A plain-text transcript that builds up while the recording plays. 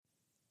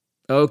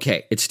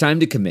Okay, it's time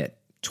to commit.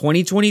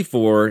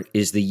 2024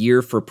 is the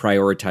year for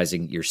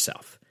prioritizing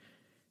yourself.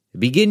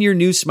 Begin your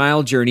new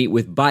smile journey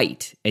with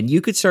Byte, and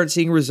you could start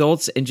seeing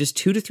results in just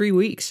 2 to 3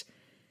 weeks.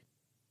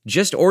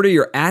 Just order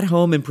your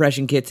at-home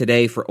impression kit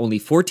today for only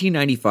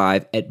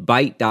 $14.95 at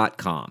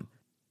Byte.com.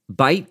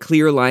 Byte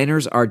clear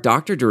liners are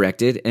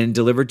doctor-directed and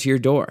delivered to your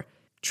door.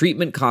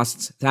 Treatment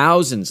costs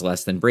thousands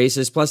less than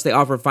braces, plus they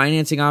offer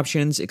financing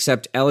options,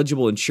 accept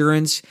eligible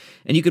insurance,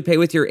 and you could pay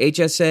with your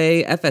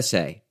HSA,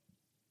 FSA.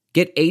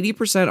 Get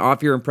 80%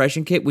 off your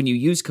impression kit when you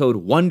use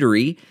code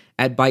WONDERY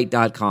at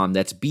Byte.com.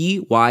 That's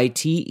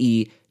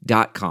BYTE.com.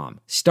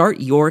 Start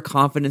your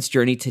confidence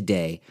journey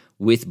today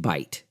with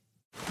Byte.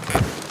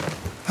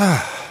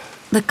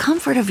 The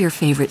comfort of your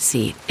favorite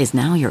seat is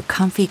now your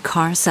comfy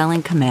car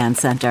selling command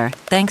center,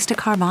 thanks to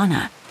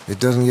Carvana. It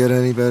doesn't get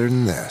any better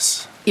than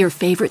this. Your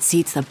favorite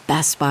seat's the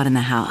best spot in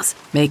the house.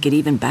 Make it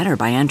even better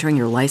by entering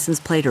your license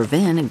plate or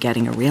VIN and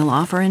getting a real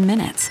offer in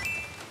minutes.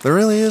 There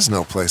really is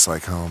no place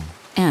like home.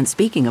 And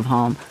speaking of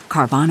home,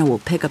 Carvana will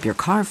pick up your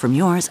car from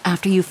yours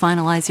after you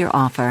finalize your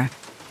offer.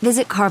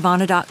 Visit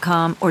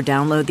Carvana.com or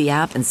download the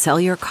app and sell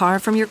your car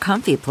from your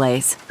comfy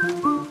place.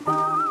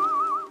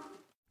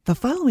 The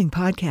following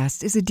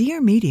podcast is a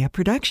Dear Media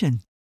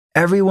production.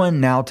 Everyone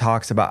now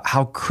talks about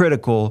how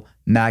critical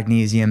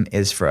magnesium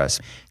is for us.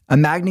 A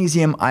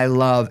magnesium I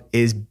love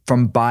is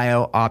from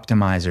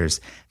BioOptimizers.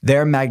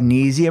 Their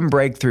Magnesium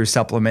Breakthrough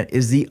Supplement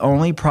is the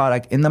only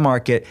product in the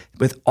market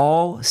with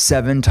all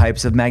 7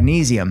 types of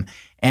magnesium,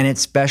 and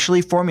it's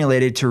specially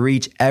formulated to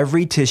reach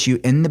every tissue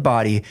in the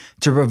body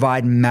to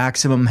provide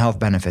maximum health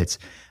benefits.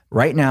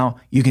 Right now,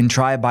 you can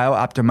try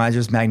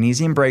BioOptimizers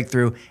Magnesium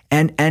Breakthrough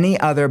and any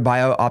other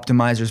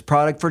BioOptimizers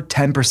product for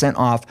 10%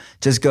 off.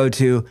 Just go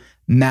to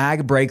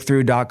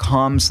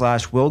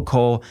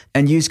magbreakthrough.com/WillCole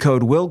and use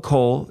code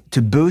WillCole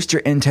to boost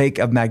your intake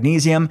of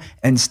magnesium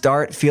and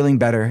start feeling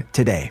better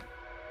today.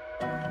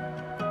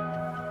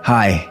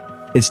 Hi,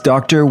 it's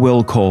Dr.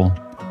 Will Cole.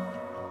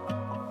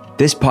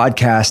 This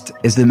podcast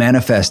is the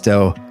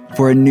manifesto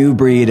for a new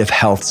breed of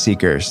health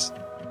seekers.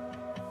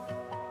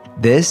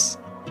 This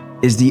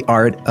is the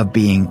art of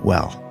being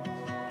well.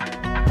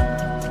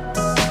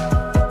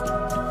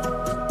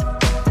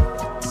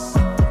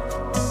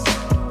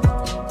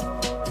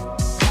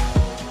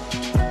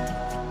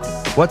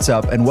 What's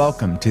up, and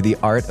welcome to The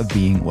Art of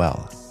Being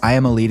Well. I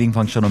am a leading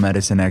functional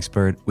medicine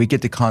expert. We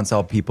get to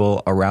consult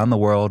people around the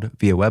world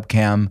via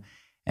webcam,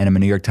 and I'm a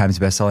New York Times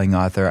bestselling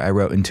author. I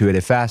wrote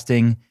Intuitive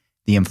Fasting,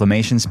 The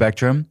Inflammation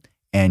Spectrum,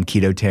 and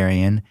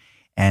Ketotarian.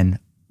 And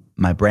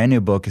my brand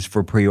new book is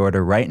for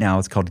pre-order right now.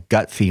 It's called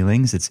Gut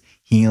Feelings. It's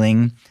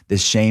healing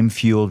this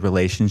shame-fueled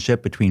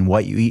relationship between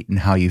what you eat and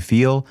how you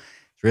feel.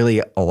 It's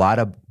really a lot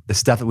of the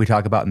stuff that we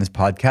talk about in this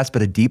podcast,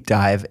 but a deep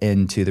dive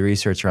into the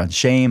research around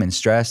shame and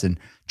stress and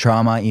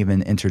trauma,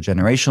 even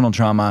intergenerational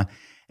trauma,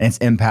 and its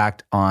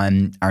impact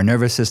on our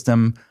nervous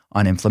system,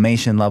 on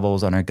inflammation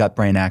levels, on our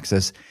gut-brain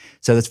axis.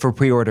 So that's for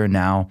pre-order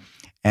now.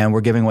 And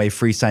we're giving away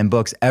free signed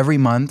books every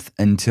month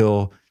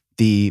until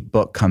the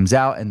book comes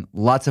out, and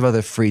lots of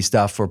other free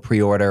stuff for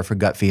pre-order for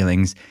Gut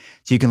Feelings.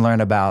 So you can learn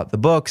about the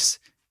books,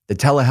 the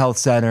telehealth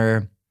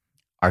center,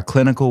 our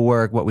clinical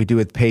work, what we do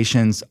with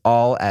patients,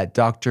 all at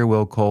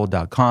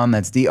drwillcole.com.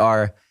 That's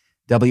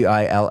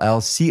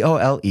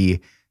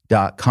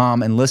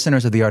drwillcole.com. And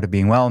listeners of The Art of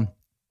Being Well,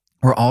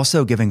 we're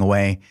also giving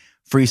away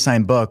free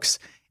signed books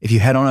if you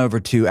head on over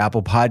to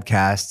Apple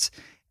Podcasts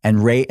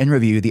and rate and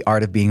review The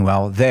Art of Being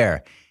Well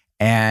there.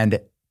 And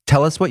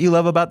tell us what you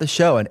love about the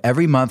show. And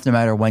every month, no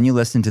matter when you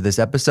listen to this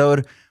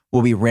episode,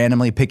 we'll be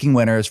randomly picking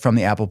winners from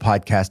the Apple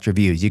Podcast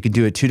reviews. You can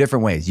do it 2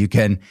 different ways. You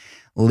can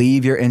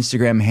leave your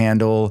Instagram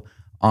handle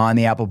on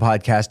the Apple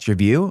Podcast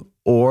review,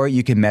 or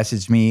you can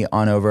message me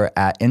on over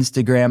at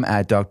Instagram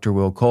at Dr.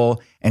 Will Cole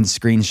and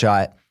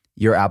screenshot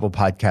your Apple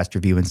Podcast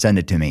review and send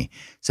it to me.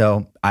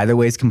 So either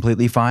way is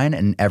completely fine.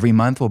 And every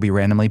month we'll be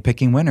randomly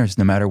picking winners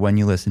no matter when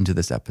you listen to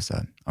this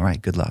episode. All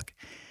right, good luck.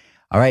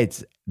 All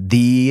right,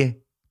 the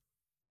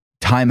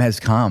time has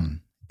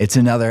come. It's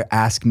another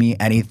Ask Me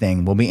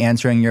Anything. We'll be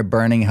answering your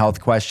burning health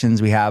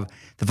questions. We have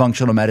the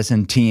functional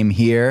medicine team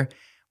here.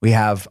 We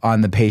have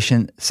on the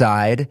patient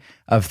side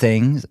of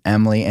things,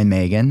 Emily and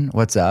Megan.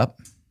 What's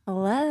up?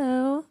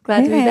 Hello.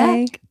 Glad to be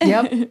back.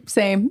 Yep,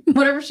 same.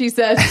 Whatever she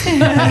says.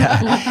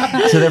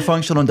 So they're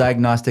functional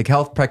diagnostic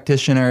health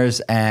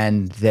practitioners,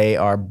 and they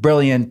are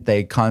brilliant.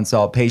 They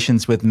consult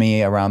patients with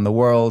me around the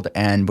world,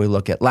 and we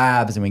look at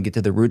labs, and we get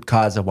to the root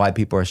cause of why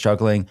people are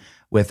struggling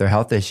with their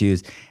health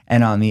issues.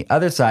 And on the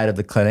other side of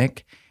the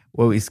clinic,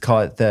 what we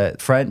call it the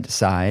front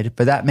side,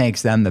 but that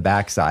makes them the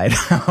back side.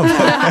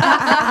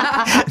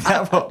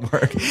 That won't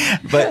work.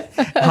 But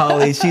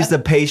Holly, she's the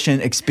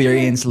patient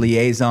experience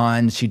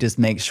liaison. She just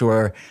makes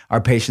sure our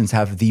patients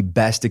have the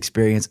best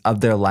experience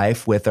of their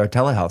life with our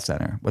telehealth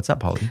center. What's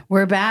up, Holly?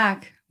 We're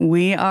back.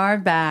 We are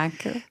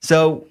back.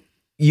 So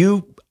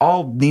you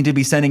all need to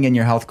be sending in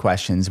your health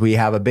questions. We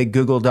have a big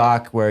Google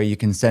Doc where you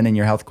can send in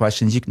your health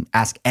questions. You can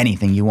ask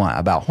anything you want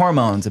about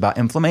hormones, about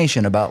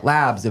inflammation, about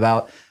labs,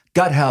 about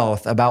gut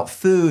health, about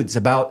foods,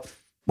 about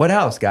what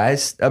else,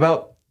 guys?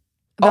 About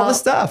all the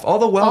stuff, all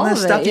the wellness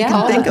stuff you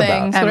can think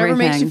about. Whatever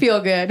makes you feel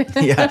good.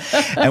 Yeah.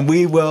 And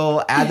we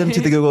will add them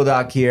to the Google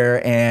Doc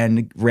here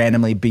and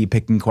randomly be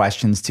picking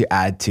questions to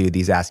add to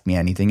these Ask Me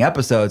Anything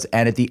episodes.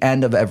 And at the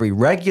end of every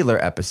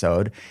regular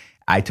episode,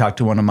 I talk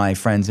to one of my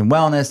friends in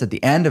wellness. At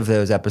the end of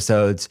those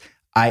episodes,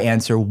 I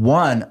answer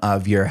one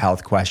of your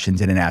health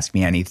questions in an Ask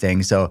Me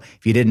Anything. So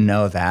if you didn't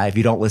know that, if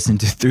you don't listen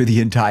through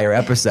the entire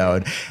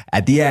episode,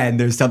 at the end,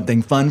 there's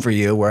something fun for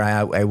you where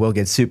I will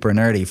get super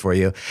nerdy for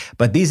you.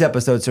 But these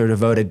episodes are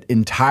devoted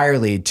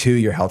entirely to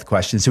your health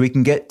questions so we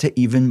can get to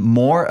even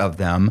more of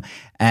them.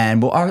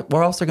 And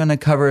we're also going to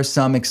cover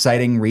some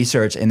exciting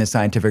research in the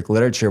scientific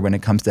literature when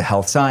it comes to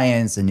health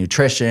science and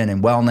nutrition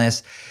and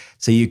wellness,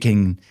 so you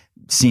can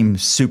seem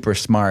super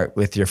smart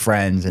with your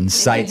friends and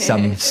cite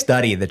some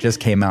study that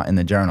just came out in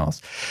the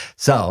journals.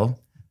 So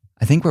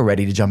I think we're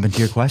ready to jump into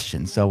your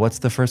questions. So what's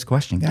the first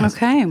question, guys?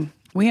 Okay,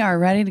 we are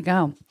ready to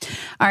go.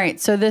 All right,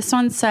 so this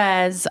one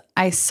says,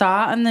 I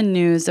saw on the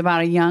news about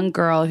a young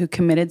girl who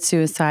committed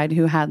suicide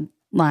who had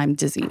Lyme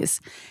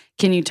disease.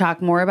 Can you talk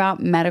more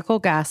about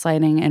medical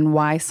gaslighting and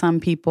why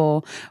some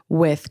people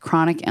with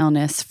chronic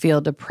illness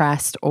feel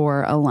depressed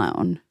or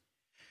alone?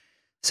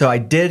 So I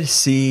did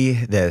see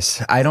this.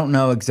 I don't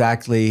know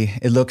exactly.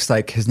 It looks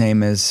like his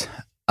name is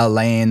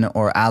Alain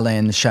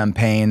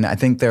Champagne. I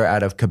think they're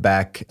out of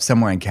Quebec,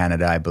 somewhere in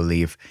Canada, I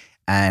believe.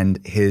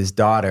 And his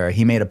daughter,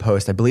 he made a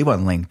post, I believe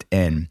on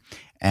LinkedIn,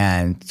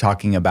 and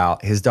talking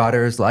about his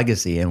daughter's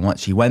legacy and what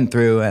she went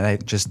through,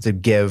 and just to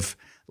give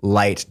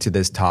light to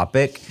this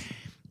topic.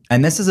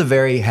 And this is a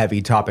very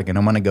heavy topic, and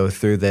I want to go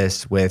through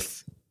this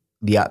with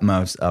the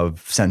utmost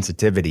of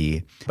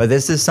sensitivity. But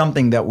this is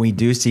something that we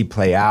do see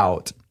play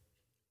out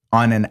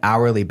on an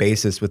hourly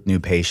basis with new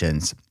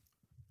patients,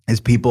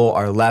 is people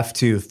are left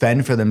to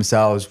fend for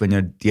themselves when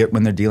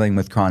they're dealing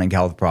with chronic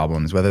health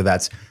problems, whether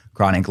that's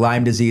chronic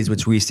Lyme disease,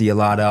 which we see a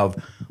lot of,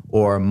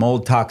 or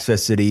mold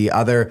toxicity,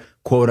 other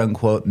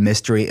quote-unquote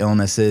mystery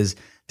illnesses,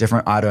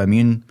 different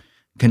autoimmune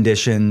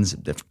conditions,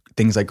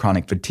 things like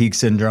chronic fatigue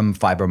syndrome,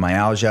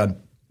 fibromyalgia.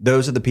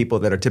 Those are the people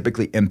that are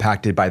typically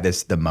impacted by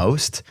this the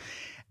most.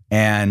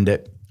 And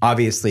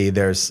obviously,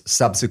 there's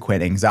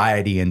subsequent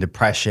anxiety and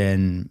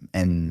depression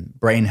and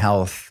brain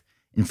health,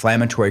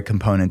 inflammatory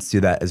components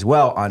to that as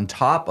well, on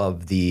top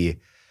of the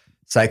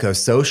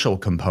psychosocial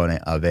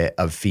component of it,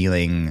 of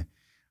feeling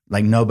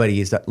like nobody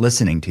is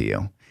listening to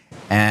you.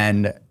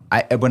 And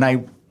when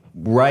I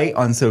write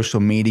on social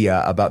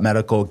media about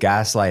medical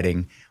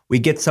gaslighting, we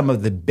get some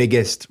of the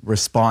biggest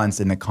response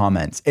in the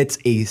comments. It's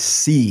a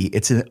sea,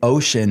 it's an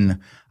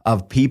ocean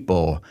of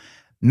people,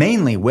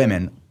 mainly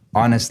women,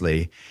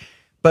 honestly.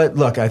 But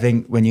look, I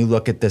think when you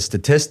look at the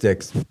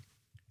statistics,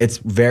 it's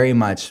very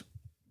much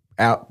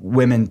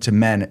women to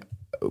men.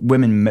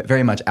 Women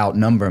very much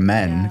outnumber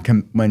men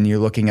when you're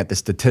looking at the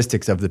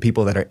statistics of the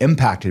people that are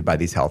impacted by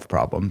these health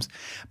problems.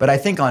 But I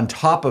think on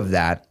top of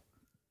that,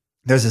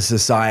 there's a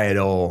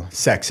societal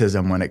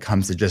sexism when it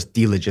comes to just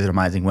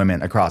delegitimizing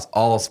women across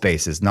all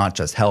spaces, not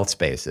just health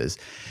spaces.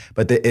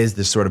 But there is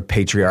this sort of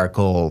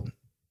patriarchal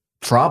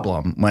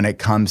problem when it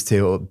comes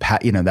to,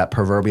 that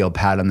proverbial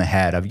pat on the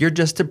head of, you're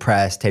just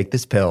depressed, take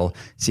this pill,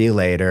 see you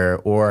later,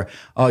 or,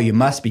 oh, you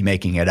must be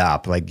making it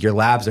up, like your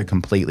labs are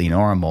completely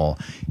normal,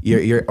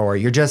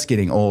 you're just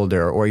getting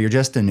older, or you're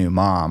just a new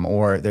mom,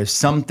 or there's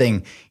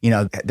something,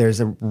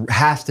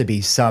 has to be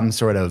some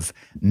sort of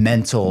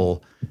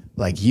mental,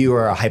 like you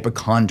are a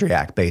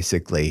hypochondriac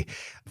basically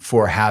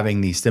for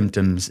having these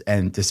symptoms,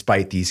 and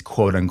despite these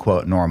quote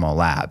unquote normal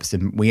labs.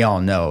 And we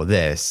all know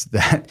this,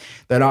 that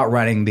they're not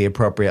running the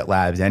appropriate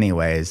labs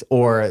anyways,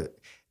 or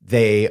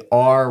they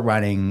are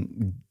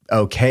running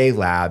okay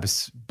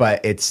labs,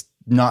 but it's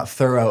not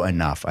thorough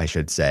enough, I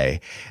should say.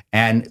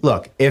 And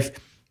look, if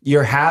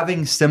you're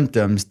having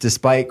symptoms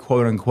despite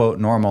quote unquote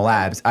normal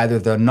labs, either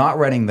they're not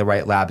running the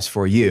right labs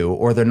for you,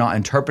 or they're not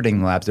interpreting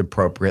the labs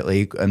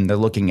appropriately, and they're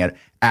looking at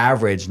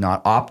average,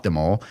 not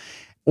optimal,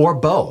 or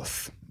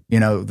both.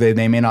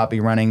 They may not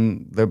be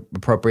running the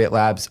appropriate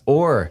labs,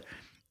 or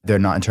they're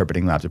not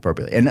interpreting labs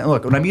appropriately. And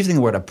look, when I'm using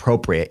the word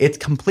appropriate, it's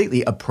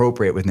completely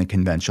appropriate within the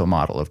conventional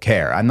model of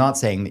care. I'm not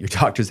saying that your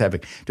doctors are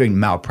doing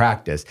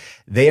malpractice.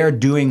 They are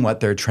doing what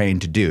they're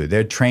trained to do.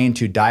 They're trained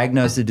to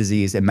diagnose the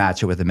disease and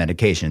match it with a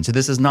medication. So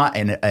this is not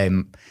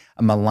a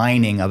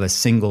maligning of a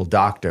single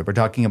doctor. We're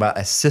talking about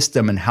a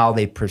system and how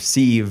they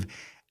perceive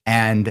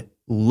and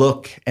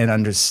look and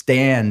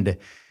understand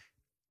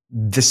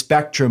the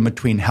spectrum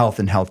between health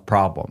and health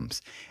problems.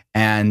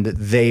 And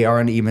they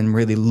aren't even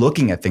really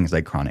looking at things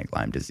like chronic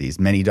Lyme disease.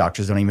 Many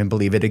doctors don't even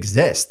believe it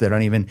exists. They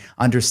don't even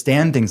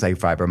understand things like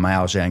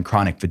fibromyalgia and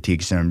chronic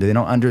fatigue syndrome. They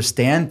don't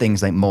understand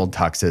things like mold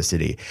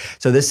toxicity.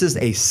 So this is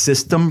a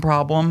system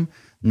problem,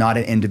 not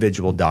an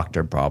individual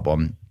doctor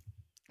problem.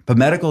 But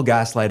medical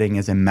gaslighting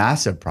is a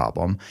massive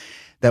problem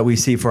that we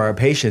see for our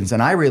patients.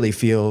 And I really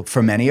feel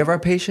for many of our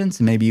patients,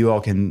 and maybe you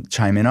all can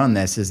chime in on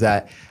this, is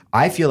that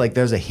I feel like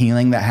there's a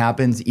healing that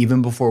happens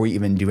even before we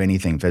even do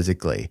anything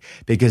physically,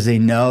 because they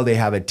know they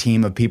have a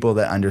team of people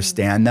that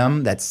understand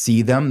them, that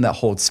see them, that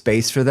hold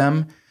space for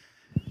them.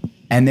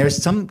 And there's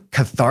some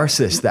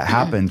catharsis that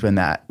happens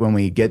when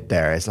we get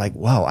there. It's like,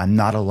 whoa, I'm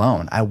not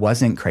alone. I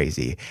wasn't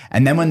crazy.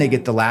 And then when they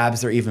get the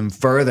labs, they're even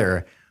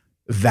further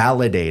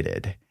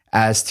validated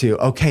as to,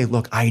 okay,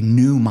 look, I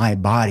knew my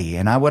body.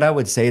 And what I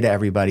would say to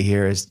everybody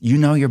here is, you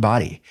know your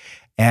body.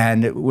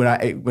 And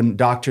when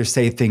doctors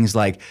say things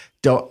like,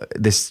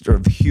 this sort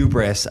of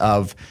hubris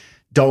of,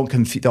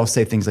 they'll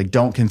say things like,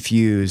 don't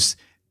confuse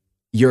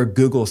your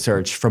Google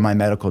search for my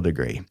medical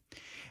degree.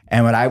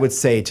 And what I would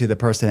say to the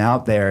person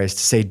out there is to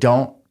say,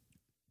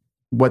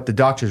 what the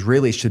doctors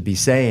really should be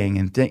saying,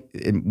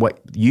 and what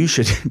you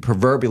should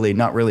proverbially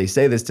not really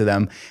say this to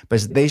them,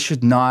 but they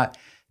should not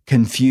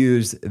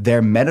confuse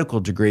their medical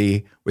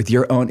degree with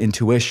your own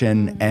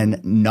intuition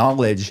and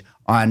knowledge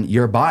on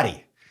your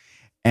body.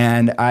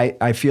 And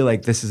I feel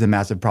like this is a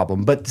massive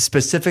problem. But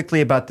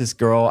specifically about this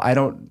girl,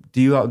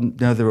 do you all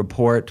know the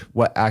report,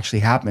 what actually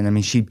happened? I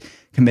mean, she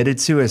committed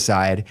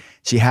suicide.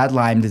 She had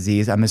Lyme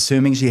disease. I'm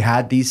assuming she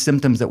had these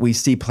symptoms that we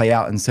see play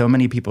out in so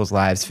many people's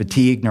lives: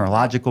 fatigue,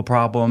 neurological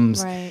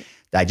problems,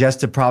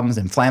 digestive problems,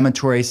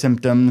 inflammatory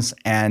symptoms.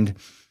 And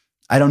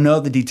I don't know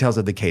the details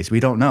of the case. We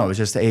don't know. It was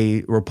just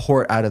a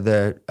report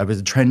it was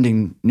a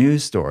trending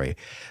news story.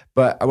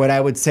 But what I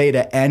would say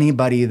to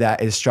anybody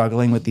that is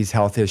struggling with these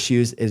health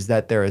issues is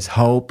that there is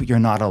hope. You're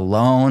not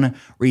alone.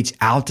 Reach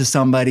out to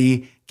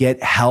somebody,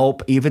 get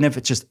help, even if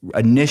it's just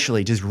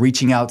initially just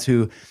reaching out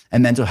to a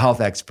mental health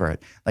expert,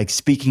 like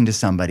speaking to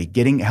somebody,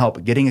 getting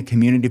help, getting a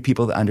community of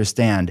people that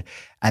understand,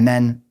 and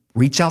then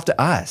reach out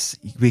to us,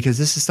 because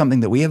this is something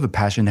that we have a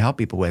passion to help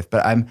people with.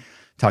 But I'm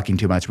talking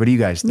too much. What do you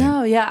guys think?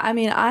 No, yeah. I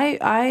mean,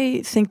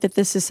 I think that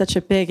this is such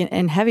a big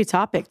and heavy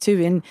topic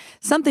too, and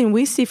something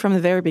we see from the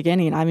very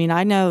beginning. I mean,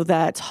 I know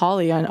that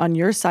Holly, on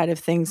your side of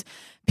things,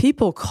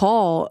 people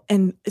call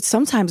and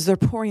sometimes they're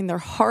pouring their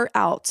heart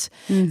out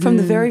from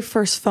the very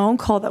first phone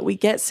call that we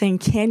get saying,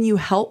 can you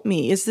help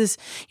me? Is this,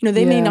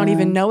 they may not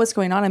even know what's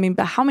going on. I mean,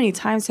 but how many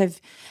times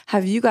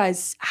have you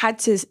guys had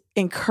to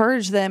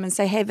encourage them and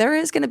say, hey, there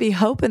is going to be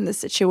hope in this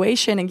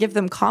situation, and give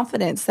them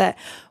confidence that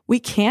we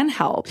can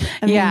help?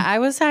 I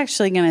was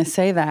actually going to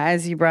say that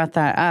as you brought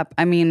that up.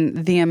 I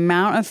mean, the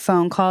amount of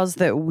phone calls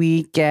that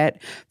we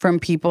get from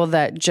people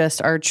that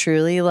just are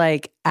truly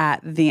like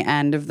at the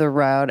end of the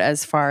road,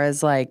 as far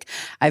as like,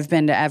 I've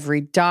been to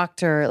every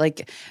doctor,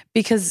 like,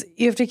 because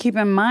you have to keep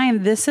in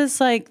mind, this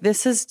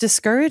is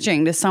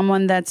discouraging to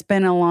someone that's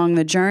been along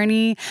the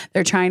journey.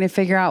 They're trying to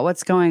figure out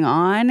what's going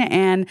on.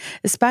 And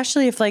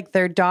especially if like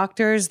their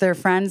doctors, their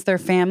friends, their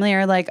family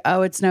are like,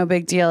 oh, it's no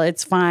big deal.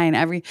 It's fine.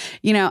 I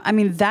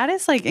mean, that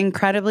is like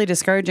incredibly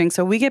discouraging.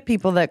 So we get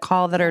people that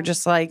call that are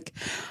just like,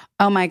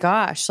 oh my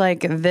gosh,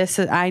 like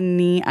I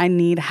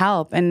need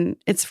help. And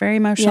it's very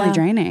emotionally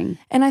draining.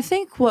 And I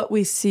think what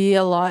we see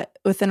a lot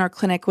within our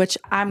clinic, which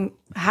I'm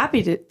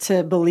happy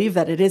to believe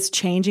that it is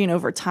changing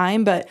over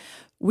time, but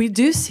we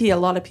do see a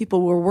lot of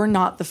people where we're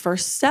not the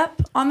first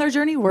step on their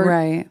journey.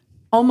 We're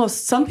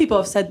almost, some people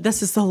have said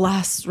this is the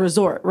last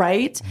resort,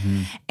 right?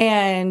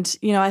 And,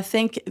 I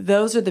think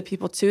those are the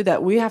people too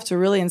that we have to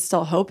really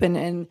instill hope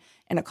and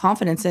a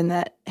confidence in,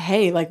 that,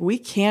 hey, like we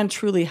can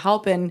truly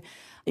help. And,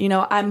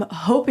 I'm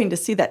hoping to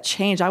see that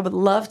change. I would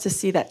love to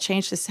see that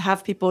change, to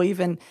have people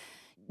even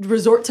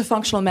resort to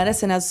functional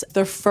medicine as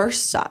their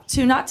first stop.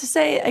 Not to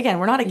say, again,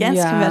 we're not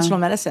against conventional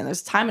medicine.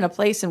 There's time and a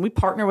place, and we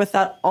partner with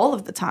that all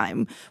of the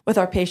time with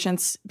our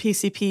patients,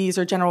 PCPs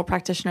or general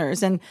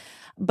practitioners.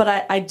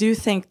 But I do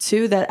think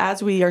too that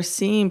as we are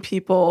seeing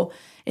people,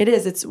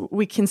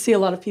 we can see a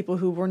lot of people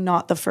who were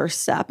not the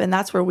first step. And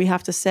that's where we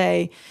have to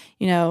say,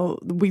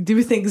 we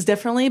do things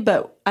differently.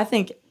 But I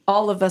think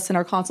all of us in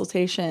our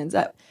consultations,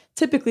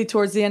 typically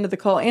towards the end of the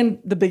call and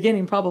the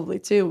beginning probably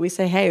too, we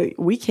say, hey,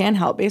 we can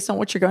help based on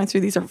what you're going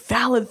through. These are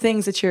valid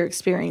things that you're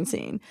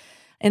experiencing.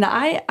 And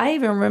I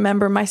even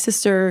remember my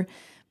sister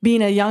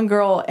being a young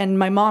girl and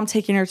my mom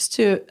taking her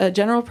to a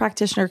general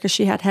practitioner because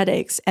she had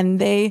headaches. And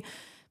they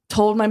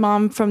told my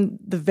mom from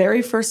the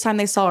very first time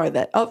they saw her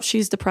that, oh,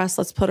 she's depressed.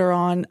 Let's put her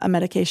on a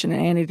medication,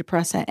 an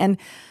antidepressant. And,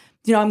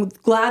 I'm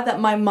glad that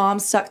my mom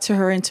stuck to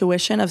her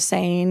intuition of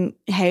saying,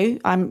 hey,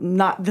 I'm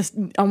not this,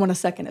 I want a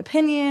second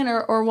opinion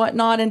or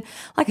whatnot. And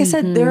like I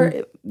said,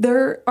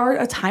 there are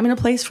a time and a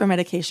place for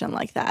medication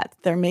like that.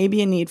 There may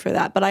be a need for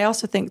that. But I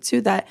also think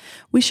too that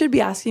we should be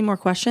asking more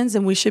questions,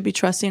 and we should be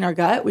trusting our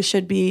gut. We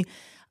should be,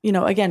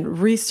 again,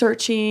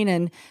 researching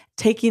and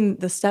taking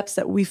the steps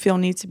that we feel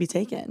need to be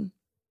taken.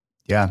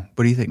 Yeah.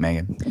 What do you think,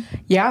 Megan?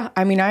 Yeah.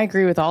 I mean, I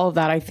agree with all of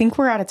that. I think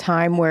we're at a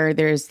time where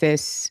there's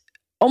this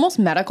almost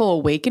medical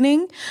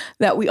awakening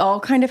that we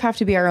all kind of have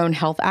to be our own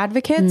health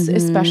advocates,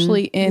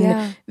 especially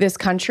in this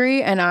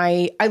country. And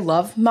I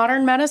love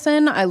modern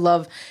medicine. I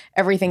love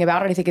everything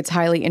about it. I think it's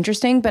highly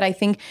interesting, but I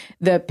think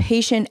the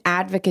patient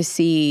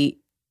advocacy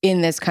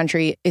in this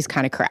country is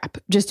kind of crap,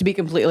 just to be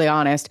completely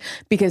honest,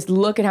 because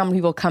look at how many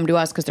people come to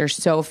us because they're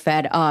so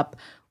fed up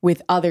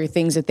with other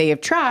things that they have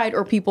tried,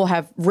 or people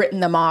have written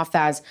them off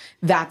as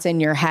that's in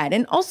your head.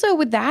 And also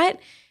with that,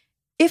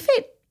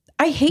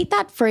 I hate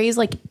that phrase,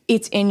 like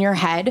it's in your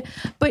head,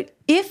 but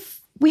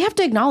if we have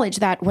to acknowledge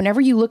that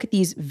whenever you look at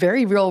these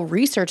very real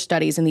research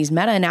studies and these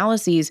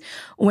meta-analyses,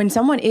 when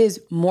someone is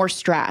more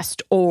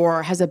stressed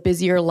or has a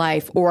busier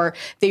life or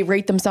they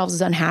rate themselves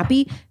as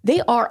unhappy,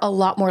 they are a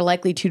lot more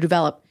likely to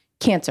develop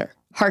cancer,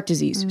 heart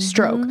disease,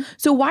 stroke.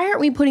 So why aren't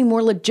we putting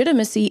more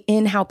legitimacy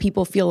in how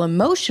people feel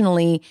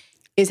emotionally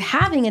is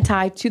having a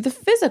tie to the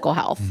physical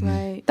health?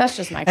 Right. That's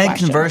just my question. And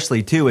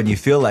conversely, too, when you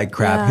feel like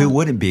crap, who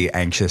wouldn't be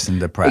anxious and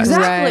depressed?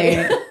 Exactly.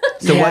 Right.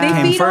 So what They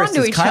came feed first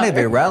onto is each kind of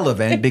other.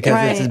 irrelevant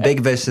because it's a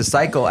big vicious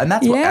cycle. And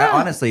that's what,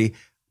 honestly,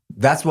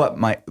 that's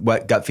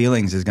what gut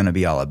feelings is going to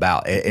be all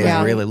about. It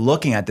is really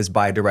looking at this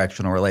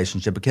bi-directional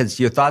relationship because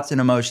your thoughts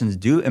and emotions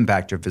do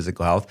impact your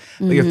physical health.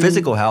 But your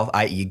physical health,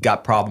 i.e.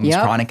 gut problems,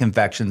 chronic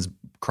infections,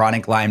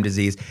 chronic Lyme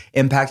disease,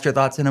 impacts your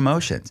thoughts and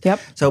emotions.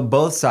 So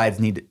both sides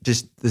need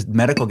just this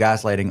medical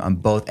gaslighting on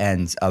both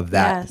ends of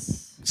that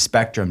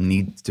spectrum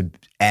needs to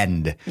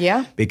end.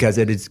 Because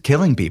it is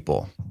killing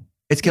people.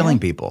 It's killing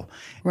people.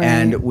 Right.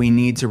 And we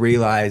need to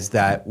realize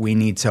that we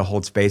need to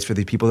hold space for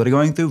these people that are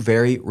going through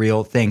very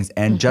real things.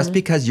 And just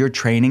because your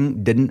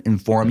training didn't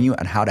inform you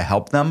on how to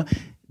help them,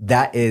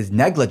 that is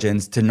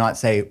negligence to not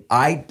say,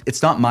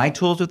 it's not my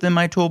tools within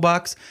my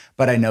toolbox,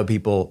 but I know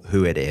people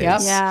who it is.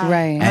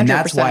 Right. And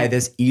that's why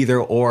this either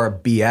or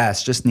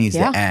BS just needs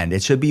to end.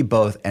 It should be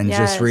both. And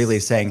just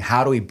really saying,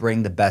 how do we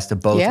bring the best of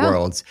both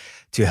worlds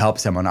to help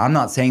someone? I'm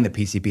not saying the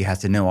PCP has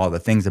to know all the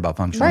things about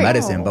functional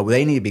medicine, but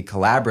they need to be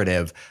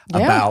collaborative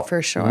about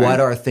what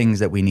are things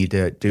that we need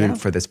to do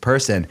for this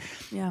person.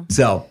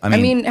 So, I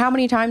mean, how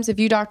many times have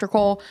you, Dr.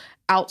 Cole,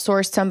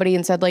 outsourced somebody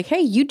and said like,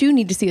 hey, you do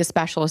need to see a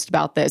specialist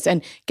about this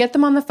and get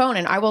them on the phone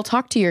and I will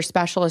talk to your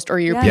specialist or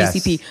your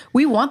PCP.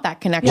 We want that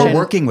connection. We're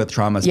working with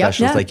trauma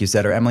specialists, like you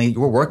said, or Emily,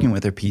 we're working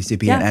with their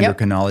PCP and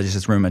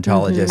endocrinologist,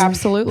 rheumatologist.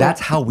 Absolutely.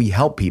 That's how we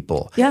help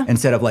people.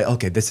 Instead of like,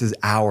 okay, this is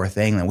our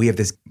thing. And we have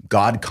this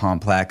God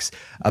complex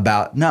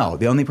about, no,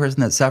 the only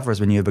person that suffers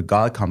when you have a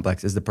God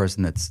complex is the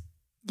person that's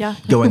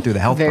going through the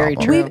health Very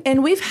problem.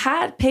 true. We've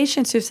had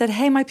patients who've said,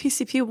 hey, my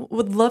PCP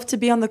would love to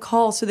be on the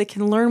call so they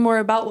can learn more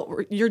about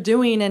what you're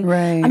doing. And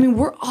I mean,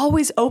 we're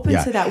always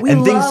open to that. We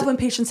love when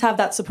patients have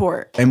that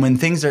support. And when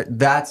things are,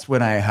 that's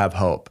when I have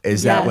hope,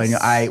 is that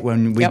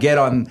when we get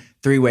on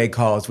three-way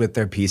calls with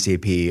their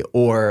PCP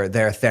or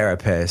their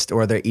therapist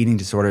or their eating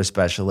disorder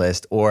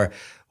specialist or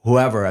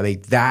whoever, I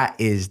mean, they're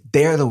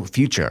the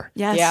future.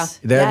 They're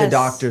the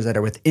doctors that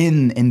are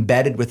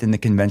embedded within the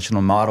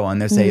conventional model.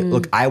 And they say,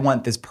 look, I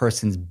want this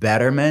person's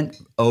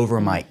betterment over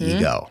my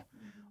ego.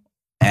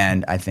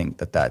 And I think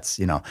that's,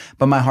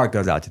 but my heart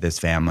goes out to this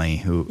family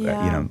who,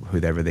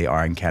 whoever they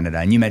are in Canada.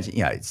 And you mentioned,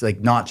 it's like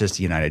not just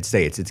the United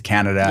States, it's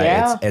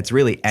Canada. It's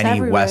really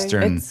any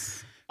Western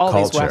it's all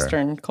culture. these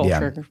Western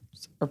culture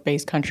or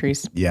based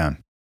countries.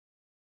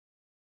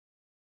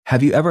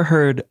 Have you ever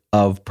heard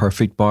of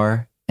Perfect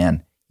Bar?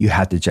 And you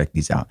have to check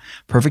these out.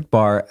 Perfect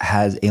Bar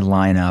has a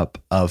lineup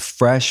of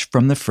fresh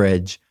from the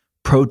fridge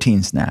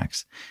protein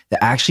snacks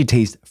that actually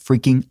taste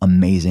freaking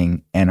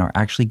amazing and are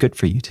actually good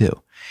for you too.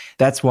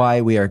 That's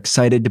why we are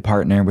excited to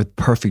partner with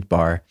Perfect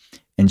Bar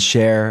and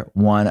share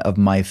one of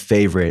my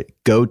favorite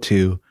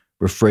go-to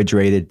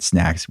refrigerated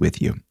snacks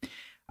with you.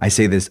 I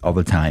say this all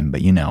the time,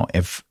 but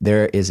if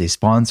there is a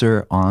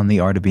sponsor on The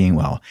Art of Being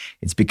Well,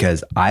 it's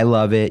because I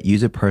love it,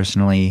 use it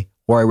personally,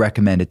 or I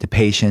recommend it to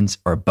patients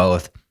or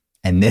both.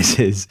 And this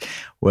is,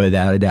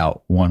 without a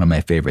doubt, one of my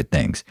favorite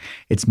things.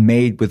 It's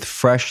made with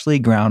freshly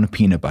ground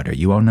peanut butter.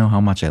 You all know how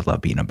much I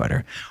love peanut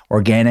butter.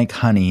 Organic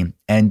honey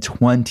and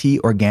 20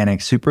 organic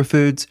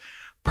superfoods.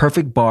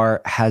 Perfect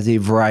Bar has a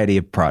variety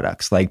of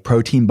products like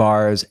protein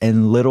bars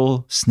and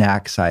little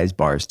snack-sized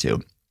bars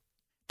too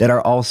that are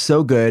all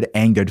so good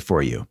and good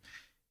for you.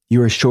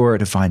 You are sure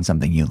to find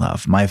something you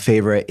love. My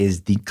favorite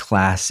is the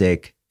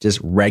classic, just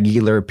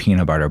regular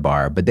peanut butter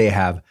bar, but they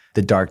have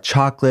the dark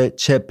chocolate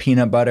chip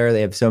peanut butter. They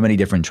have so many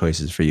different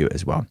choices for you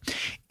as well.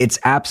 It's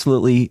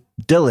absolutely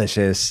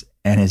delicious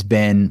and has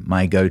been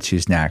my go-to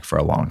snack for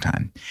a long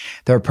time.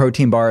 Their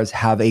protein bars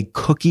have a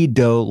cookie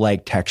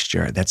dough-like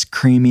texture that's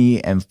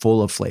creamy and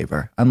full of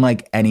flavor,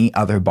 unlike any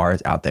other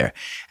bars out there.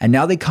 And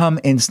now they come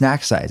in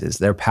snack sizes.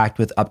 They're packed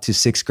with up to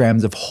 6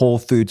 grams of whole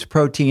foods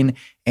protein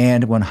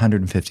and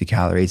 150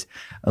 calories.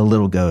 A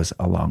little goes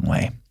a long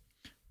way.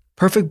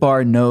 Perfect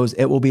Bar knows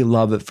it will be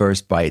love at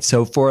first bite.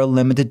 So for a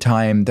limited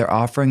time, they're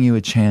offering you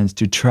a chance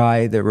to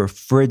try the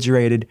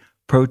refrigerated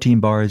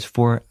protein bars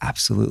for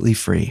absolutely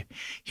free.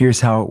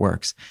 Here's how it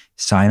works.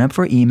 Sign up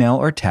for email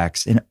or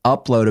text and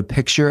upload a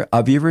picture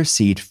of your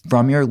receipt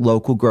from your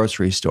local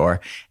grocery store,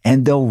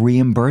 and they'll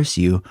reimburse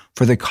you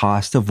for the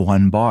cost of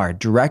one bar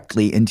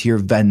directly into your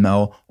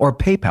Venmo or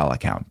PayPal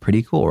account.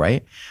 Pretty cool,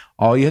 right?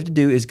 All you have to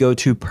do is go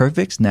to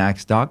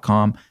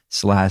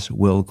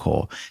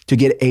perfectsnacks.com/willcole to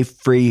get a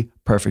free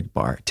Perfect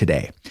Bar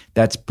today.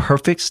 That's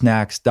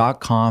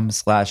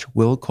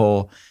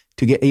perfectsnacks.com/willcole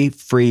to get a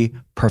free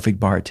Perfect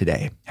Bar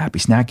today. Happy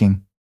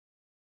snacking.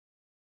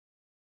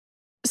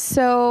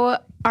 So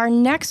our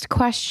next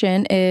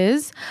question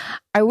is,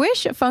 I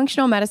wish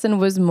functional medicine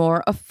was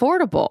more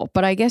affordable,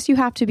 but I guess you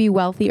have to be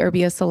wealthy or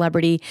be a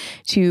celebrity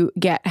to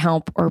get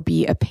help or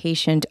be a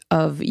patient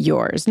of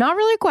yours. Not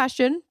really a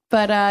question,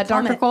 but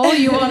Dr. Cole,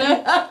 you want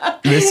to?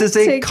 This is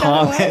a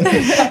common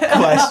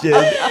question.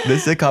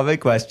 This is a common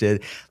question.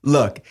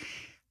 Look,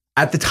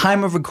 at the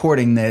time of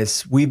recording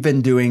this, we've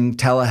been doing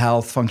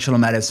telehealth functional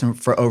medicine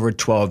for over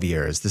 12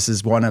 years. This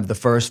is one of the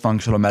first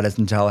functional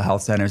medicine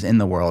telehealth centers in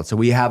the world. So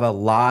we have a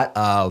lot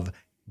of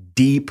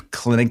deep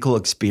clinical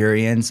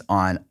experience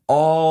on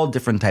all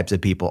different types of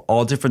people,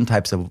 all different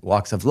types of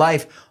walks of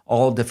life,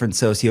 all different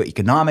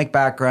socioeconomic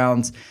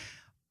backgrounds,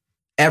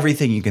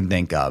 everything you can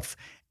think of.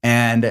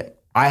 And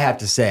I have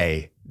to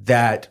say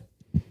that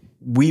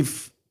we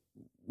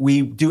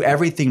do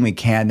everything we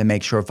can to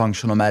make sure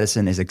functional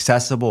medicine is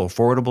accessible,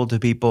 affordable to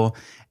people.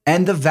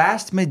 And the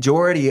vast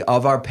majority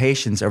of our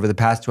patients over the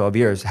past 12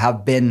 years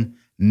have been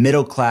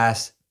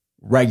middle-class,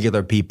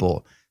 regular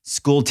people,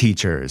 school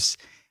teachers,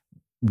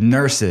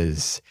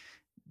 nurses,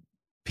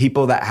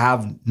 people that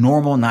have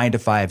normal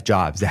 9-to-5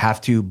 jobs, that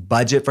have to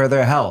budget for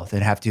their health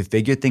and have to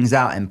figure things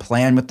out and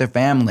plan with their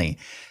family.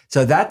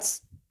 So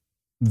that's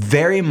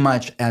very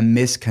much a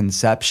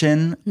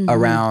misconception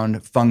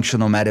around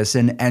functional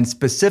medicine, and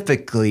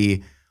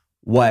specifically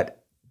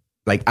what,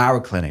 like our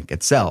clinic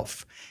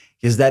itself,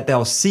 is that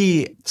they'll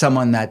see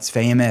someone that's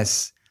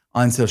famous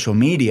on social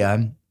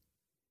media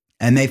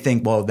and they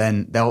think, well,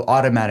 then they'll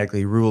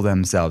automatically rule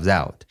themselves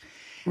out.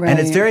 Right. And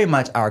it's very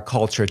much our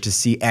culture to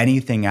see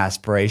anything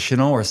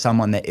aspirational or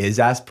someone that is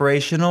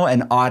aspirational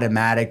and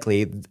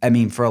automatically, I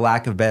mean, for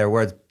lack of better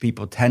words,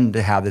 people tend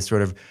to have this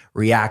sort of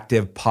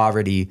reactive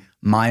poverty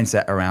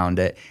mindset around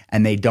it,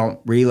 and they don't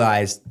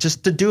realize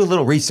just to do a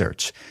little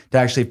research to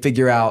actually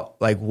figure out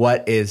like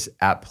what is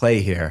at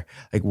play here,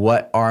 like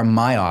what are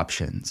my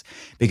options?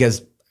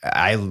 Because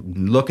I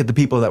look at the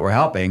people that we're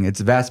helping, it's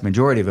the vast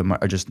majority of them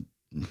are just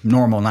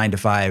normal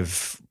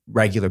 9-to-5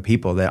 regular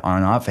people that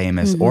are not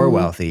famous or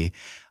wealthy.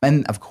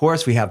 And of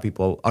course, we have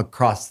people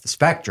across the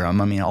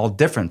spectrum. I mean, all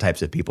different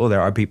types of people.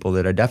 There are people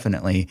that are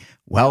definitely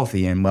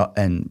wealthy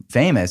and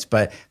famous,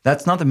 but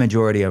that's not the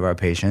majority of our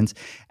patients.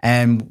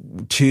 And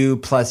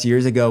 2+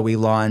 years ago, we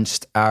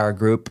launched our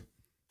group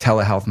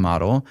telehealth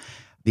model,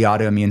 the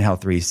Autoimmune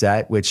Health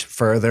Reset, which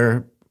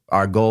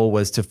our goal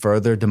was to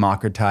further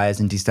democratize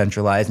and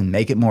decentralize and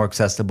make it more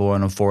accessible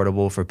and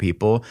affordable for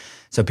people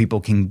so people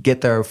can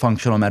get their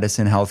functional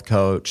medicine health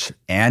coach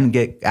and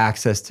get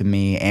access to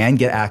me and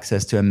get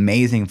access to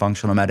amazing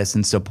functional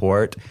medicine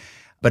support.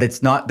 But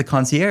it's not the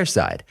concierge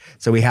side.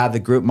 So we have the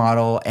group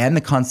model and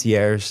the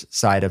concierge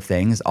side of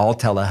things, all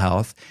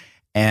telehealth,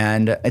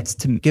 and it's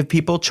to give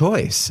people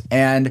choice.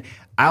 And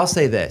I'll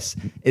say this,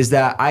 is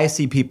that I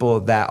see people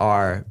that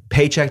are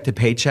paycheck to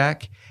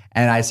paycheck,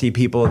 and I see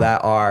people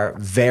that are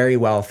very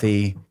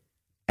wealthy,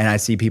 and I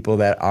see people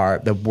that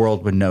the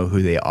world would know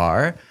who they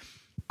are.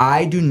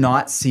 I do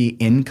not see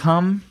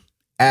income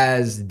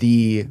as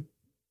the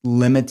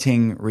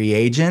limiting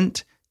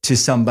reagent to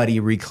somebody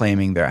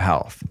reclaiming their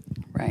health.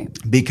 Right.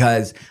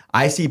 Because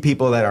I see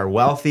people that are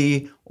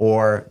wealthy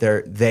or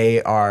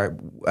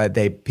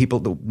people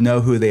that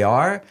know who they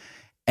are,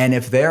 and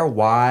if their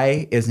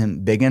why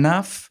isn't big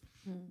enough,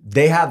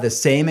 they have the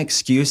same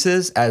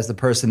excuses as the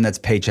person that's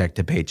paycheck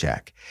to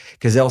paycheck.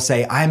 Because they'll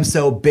say, I'm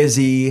so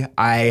busy,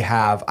 I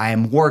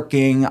am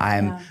working,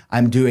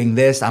 I'm doing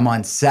this, I'm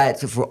on set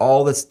for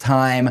all this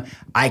time,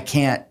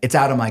 it's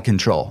out of my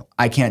control.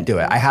 I can't do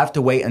it. I have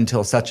to wait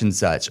until such and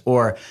such,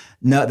 or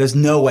no, there's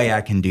no way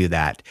I can do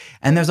that.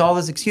 And there's all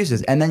those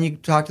excuses. And then you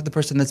talk to the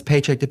person that's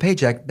paycheck to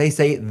paycheck, they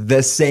say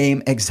the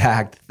same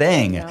exact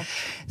thing. Yeah.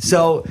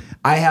 So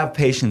I have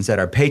patients that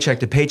are paycheck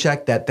to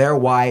paycheck that their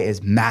why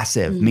is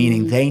massive,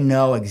 meaning they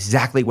know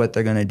exactly what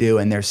they're going to do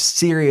and they're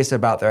serious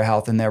about their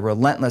health and they're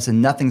relentless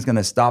and nothing's going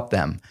to stop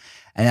them.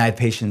 And I have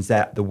patients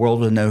that the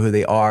world will know who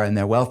they are and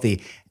they're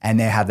wealthy and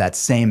they have that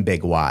same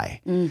big why.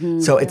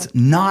 So it's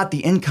not the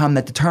income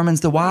that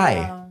determines the why.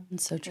 Yeah,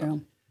 that's so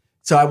true.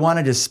 So I want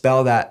to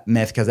dispel that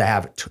myth because I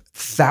have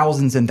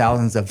thousands and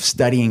thousands of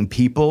studying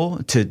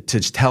people to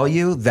tell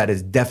you that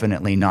is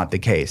definitely not the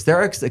case. There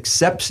are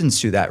exceptions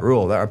to that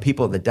rule. There are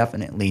people that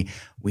definitely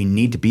we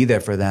need to be there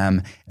for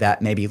them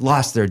that maybe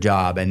lost their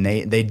job and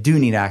they do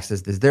need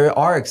access to this. There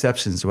are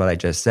exceptions to what I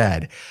just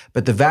said.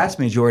 But the vast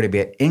majority of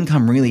it,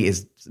 income really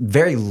is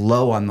very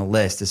low on the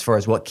list as far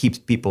as what keeps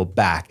people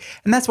back.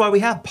 And that's why we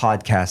have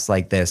podcasts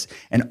like this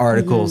and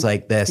articles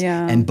like this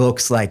and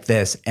books like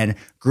this and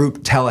group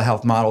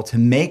telehealth model to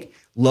make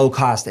low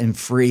cost and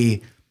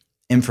free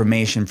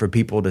information for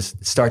people to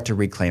start to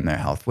reclaim their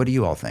health. What do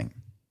you all think?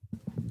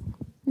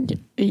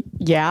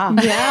 Yeah.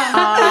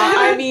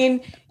 I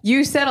mean,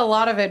 you said a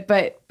lot of it,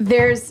 but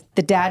there's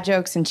the dad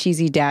jokes and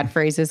cheesy dad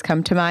phrases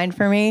come to mind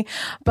for me.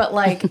 But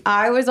like,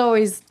 I was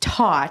always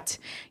taught,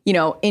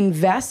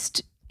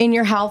 invest in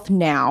your health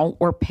now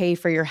or pay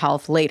for your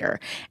health later.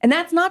 And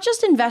that's not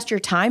just invest your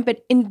time,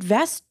 but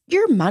invest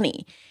your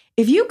money.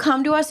 If you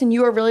come to us and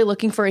you are really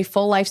looking for a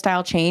full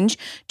lifestyle change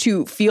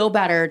to feel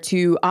better,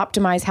 to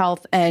optimize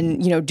health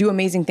and, do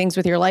amazing things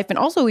with your life and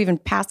also even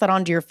pass that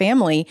on to your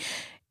family,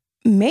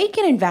 make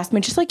an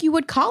investment just like you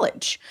would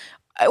college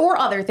or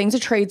other things, a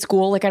trade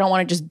school. Like I don't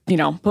want to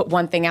just, put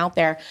one thing out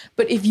there.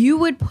 But if you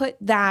would put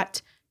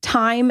that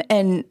time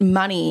and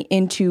money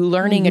into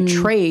learning a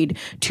trade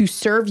to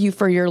serve you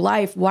for your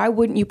life, why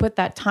wouldn't you put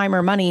that time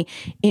or money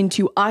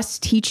into us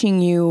teaching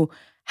you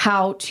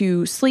how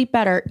to sleep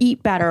better,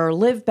 eat better,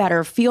 live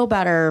better, feel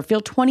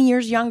 20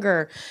 years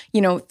younger,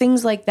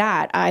 things like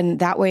that. And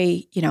that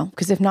way,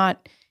 because if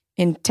not,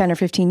 in 10 or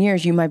 15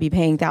 years, you might be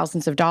paying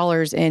thousands of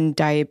dollars in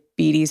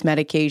diabetes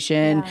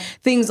medication,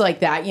 things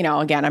like that.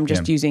 Again, I'm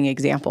just using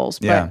examples,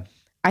 but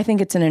I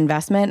think it's an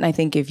investment. And I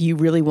think if you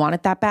really want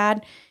it that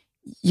bad,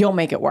 you'll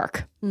make it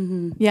work.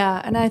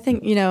 Yeah. And I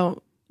think,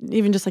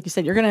 even just like you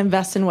said, you're going to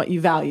invest in what you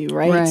value,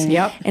 right?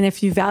 Yep. And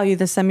if you value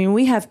this,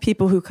 we have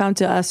people who come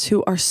to us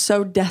who are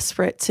so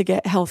desperate to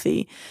get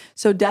healthy,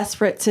 so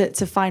desperate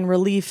to find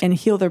relief and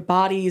heal their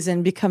bodies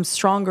and become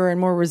stronger and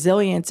more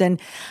resilient.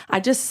 And I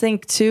just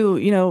think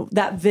too,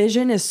 that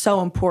vision is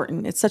so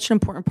important. It's such an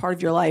important part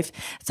of your life.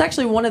 It's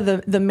actually one of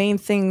the main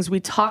things we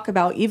talk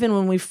about, even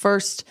when we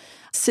first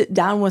sit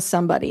down with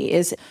somebody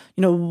is,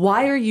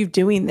 why are you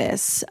doing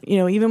this?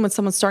 Even when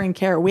someone's starting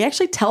care, we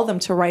actually tell them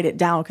to write it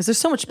down because there's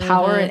so much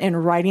power in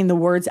writing the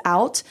words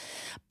out,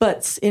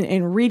 but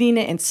in reading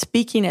it and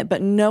speaking it,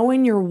 but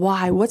knowing your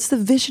why. What's the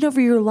vision over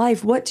your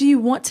life? What do you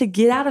want to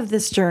get out of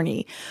this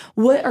journey?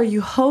 What are you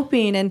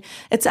hoping? And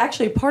it's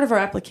actually part of our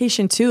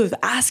application too, of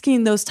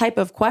asking those type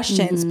of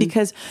questions,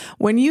 because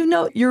when you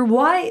know your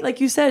why,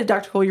 like you said,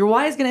 Dr. Cole, your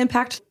why is going to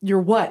impact your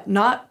what,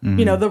 not,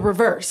 the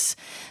reverse.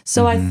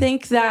 So I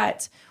think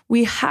that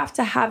we have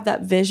to have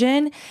that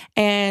vision.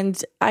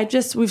 And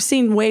we've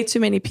seen way too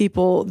many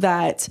people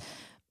that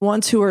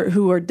ones who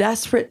are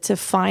desperate to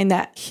find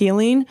that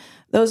healing.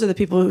 Those are the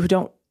people who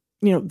don't,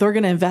 they're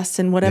going to invest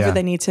in whatever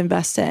they need to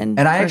invest in.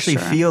 And I actually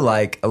feel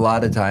like a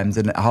lot of times,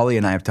 and Holly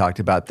and I have talked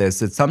about this,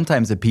 that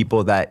sometimes the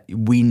people that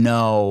we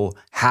know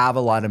have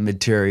a lot of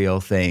material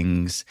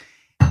things,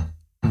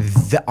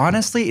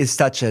 honestly is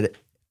such a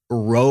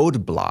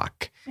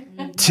roadblock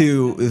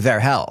to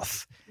their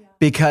health.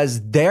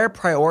 Because they're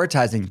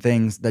prioritizing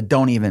things that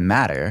don't even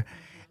matter.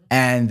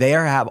 And they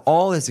have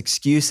all these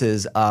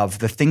excuses of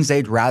the things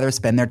they'd rather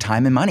spend their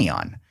time and money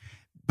on.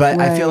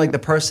 But I feel like the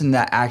person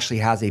that actually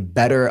has a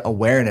better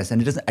awareness,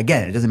 and it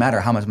doesn't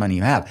matter how much money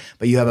you have,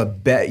 but you have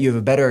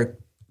a better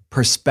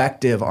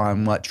perspective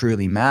on what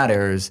truly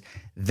matters.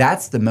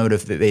 That's the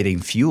motivating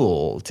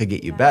fuel to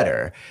get you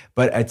better.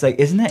 But it's like,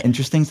 isn't that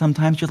interesting?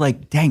 Sometimes you're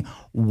like, dang,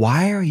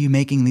 why are you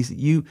making these?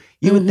 You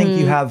would think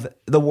you have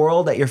the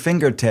world at your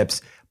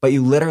fingertips, but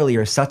you literally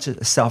are such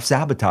a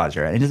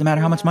self-sabotager. And it doesn't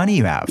matter how much money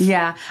you have.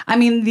 Yeah.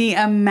 The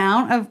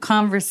amount of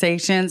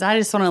conversations, I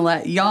just want to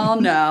let y'all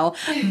know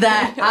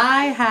that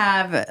I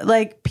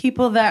have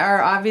people that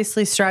are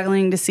obviously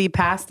struggling to see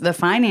past the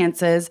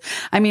finances.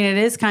 It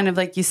is kind of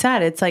like you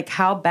said, it's like,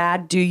 how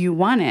bad do you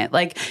want it?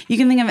 Like you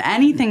can think of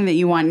anything that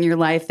you want in your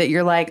life that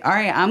you're like, all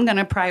right, I'm going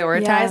to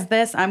prioritize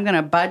this. I'm going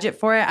to budget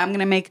for it. I'm going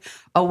to make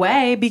a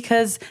way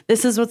because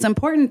this is what's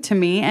important to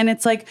me. And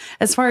it's like,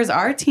 as far as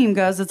our team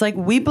goes, it's like,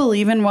 we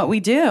believe in what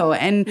we do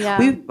and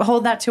we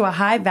hold that to a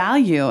high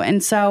value.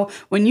 And so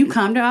when you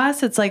come to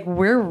us, it's like,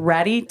 we're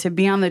ready to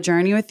be on the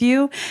journey with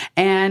you.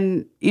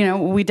 And,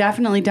 we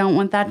definitely don't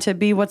want that to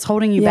be what's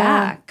holding you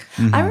back.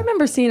 I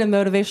remember seeing a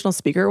motivational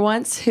speaker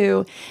once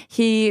who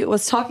he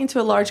was talking to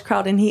a large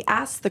crowd and he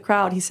asked the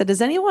crowd, he said,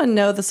 does anyone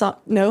know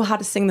how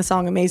to sing the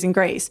song Amazing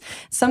Grace?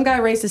 Some guy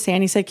raised his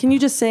hand. He said, can you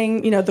just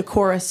sing, the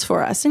chorus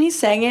for us? And he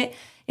sang it.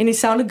 And he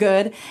sounded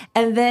good.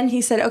 And then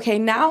he said, okay,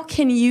 now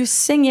can you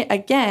sing it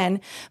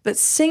again, but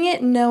sing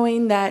it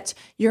knowing that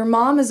your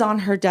mom is on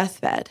her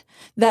deathbed,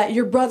 that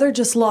your brother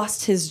just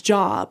lost his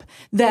job,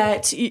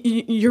 that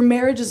your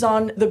marriage is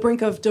on the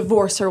brink of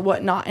divorce or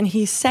whatnot. And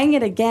he sang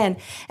it again.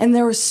 And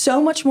there was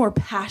so much more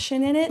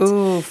passion in it.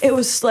 Oof. It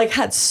was like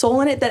had soul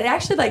in it that it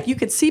actually you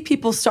could see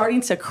people starting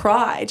to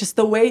cry. Just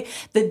the way,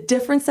 the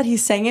difference that he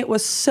sang it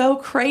was so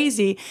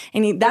crazy.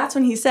 And that's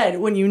when he said,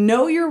 when you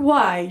know your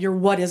why, your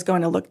what is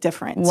going to look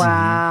different.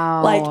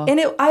 Wow.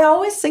 I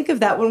always think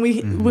of that when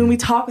we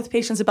talk with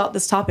patients about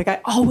this topic.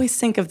 I always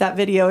think of that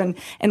video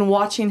and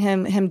watching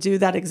him do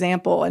that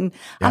example. And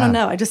I don't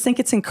know, I just think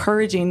it's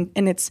encouraging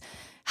and it's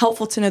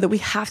helpful to know that we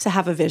have to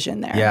have a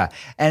vision there. Yeah.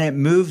 And it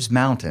moves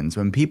mountains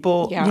when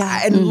people,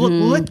 and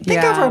look,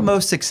 think of our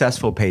most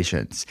successful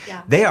patients.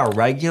 Yeah. They are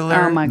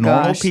regular,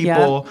 normal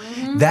people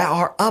that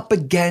are up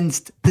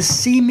against the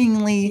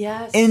seemingly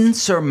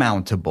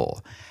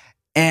insurmountable.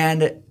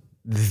 And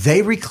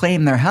they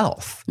reclaim their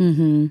health.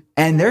 And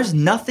there's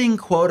nothing,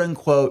 quote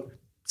unquote,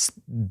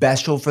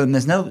 special for them.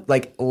 There's no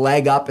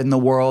leg up in the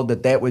world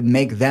that would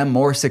make them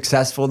more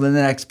successful than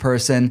the next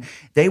person.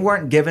 They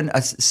weren't given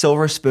a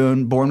silver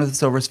spoon, born with a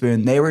silver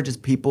spoon. They were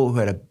just people who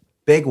had a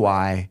big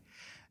why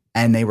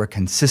and they were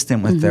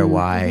consistent with their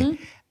why.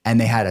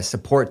 And they had a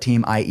support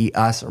team, i.e.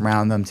 us,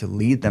 around them to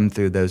lead them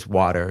through those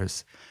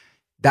waters.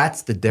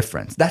 That's the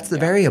difference. That's the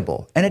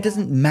variable. And it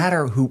doesn't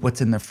matter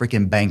what's in the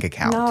freaking bank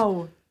account.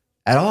 No.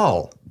 At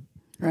all.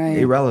 Right.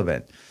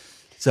 Irrelevant.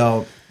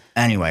 So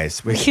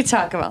anyways, We could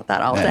talk about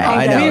that all day.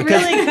 I know. We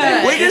really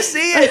could. We just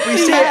see it. We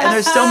see it. And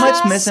there's so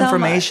much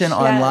misinformation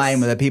online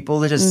that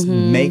people just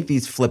make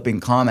these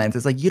flippant comments.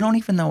 It's like, you don't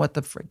even know what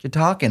the frick you're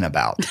talking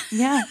about.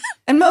 Yeah.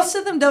 And most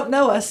of them don't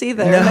know us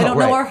either. No, they don't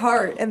know our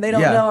heart and they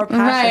don't know our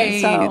passion.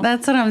 Right. So.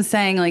 That's what I'm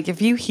saying. Like,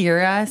 if you hear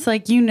us,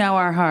 like, you know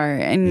our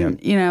heart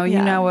and, you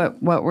know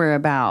what we're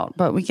about.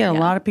 But we get a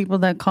lot of people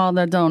that call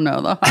that don't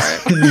know the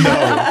heart. No.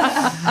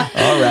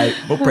 All right.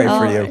 We'll pray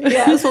for you.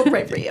 Yes, we'll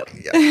pray for you.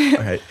 Yeah.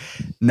 All right.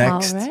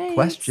 Next All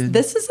question.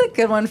 This is a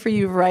good one for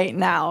you right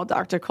now,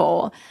 Dr.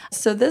 Cole.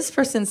 So this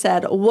person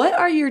said, what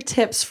are your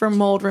tips for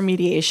mold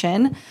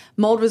remediation?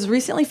 Mold was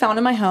recently found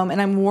in my home and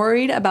I'm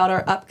worried about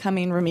our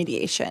upcoming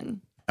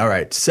remediation. All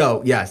right.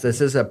 So yes, this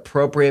is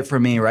appropriate for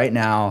me right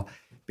now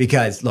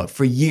because look,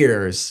 for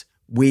years,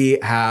 we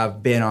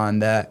have been on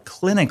the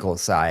clinical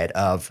side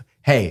of,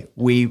 hey,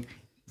 we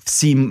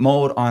see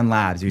mold on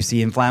labs. We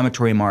see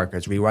inflammatory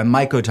markers. We run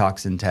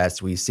mycotoxin tests.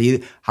 We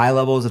see high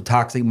levels of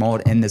toxic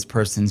mold in this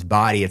person's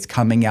body. It's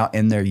coming out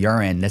in their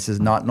urine. This is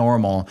not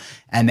normal.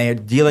 And they're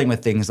dealing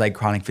with things like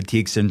chronic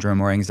fatigue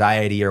syndrome or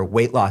anxiety or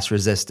weight loss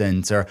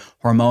resistance or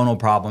hormonal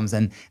problems.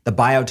 And the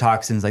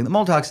biotoxins, like the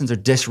mold toxins, are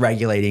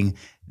dysregulating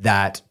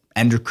that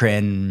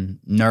endocrine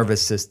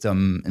nervous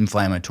system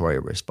inflammatory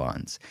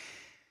response.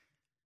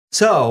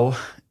 So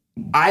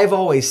I've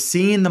always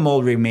seen the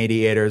mold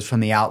remediators from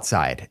the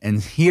outside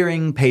and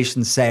hearing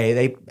patients say,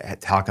 they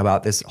talk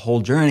about this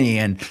whole journey,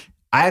 and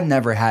I've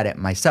never had it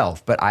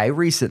myself, but I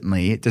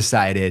recently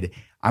decided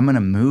I'm going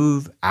to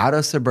move out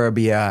of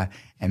suburbia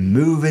and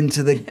move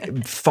into the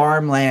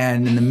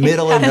farmland in the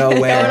middle of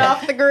nowhere. Going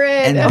off the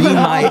grid. And be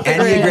my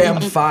Enneagram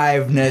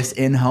 5-ness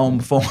in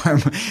home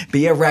form,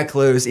 be a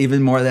recluse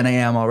even more than I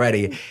am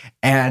already.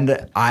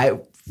 And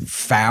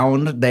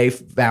they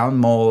found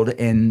mold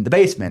in the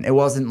basement. It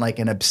wasn't like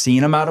an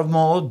obscene amount of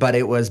mold, but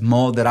it was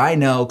mold that I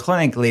know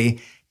clinically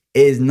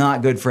is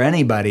not good for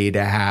anybody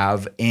to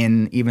have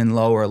in even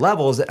lower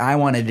levels. And I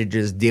wanted to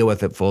just deal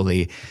with it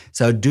fully.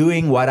 So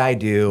doing what I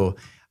do,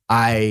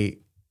 I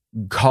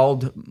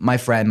called my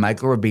friend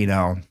Michael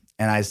Rubino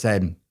and I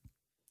said,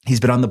 he's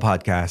been on the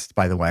podcast,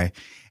 by the way.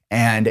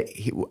 And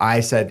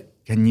I said,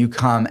 can you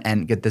come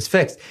and get this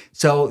fixed?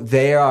 So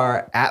they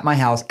are at my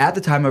house at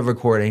the time of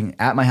recording,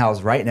 at my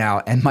house right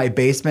now, and my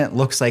basement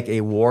looks like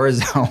a war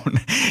zone.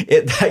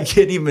 I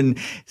can't even,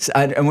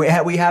 and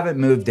we haven't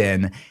moved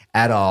in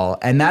at all.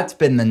 And that's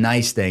been the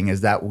nice thing, is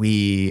that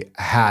we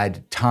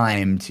had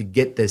time to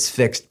get this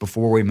fixed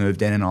before we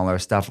moved in and all our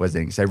stuff was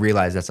in. Because I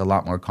realized that's a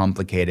lot more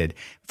complicated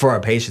for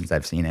our patients.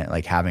 I've seen it,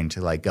 like having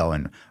to like go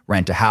and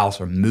rent a house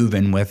or move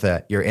in with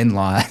your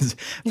in-laws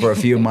for a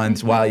few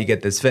months while you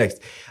get this fixed.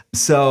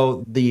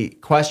 So the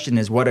question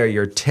is, what are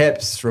your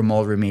tips for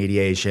mold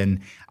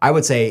remediation? I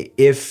would say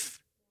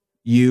if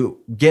you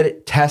get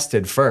it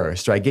tested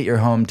first, right? Get your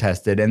home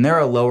tested. And there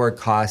are lower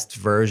cost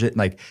version,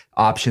 like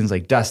options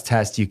like dust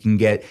tests you can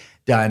get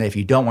done if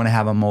you don't want to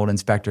have a mold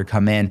inspector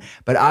come in.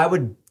 But I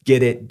would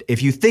get it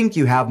if you think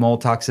you have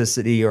mold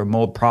toxicity or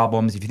mold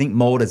problems, if you think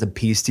mold is a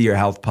piece to your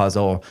health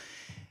puzzle,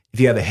 if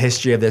you have a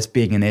history of this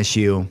being an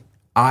issue,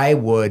 I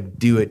would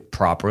do it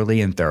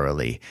properly and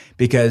thoroughly,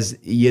 because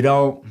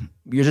you're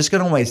just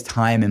going to waste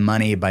time and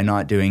money by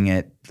not doing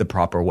it the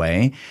proper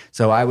way.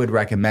 So I would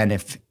recommend,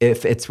 if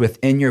it's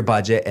within your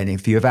budget and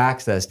if you have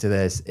access to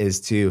this, is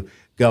to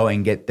go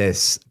and get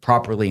this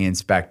properly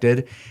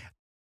inspected.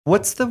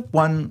 What's the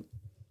one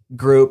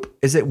group?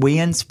 Is it We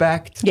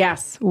Inspect?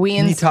 Yes, We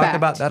Inspect. Can you talk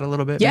about that a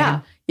little bit? Yeah.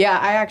 Megan? Yeah,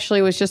 I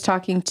actually was just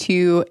talking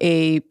to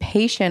a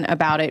patient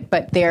about it,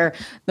 but they're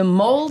the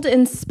mold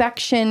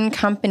inspection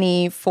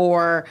company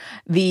for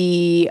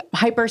the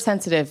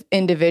hypersensitive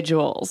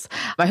individuals.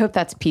 I hope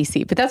that's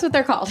PC, but that's what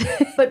they're called.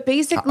 But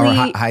basically...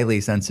 Or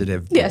highly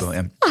sensitive people.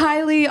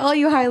 Yes, all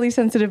you highly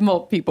sensitive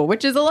mold people,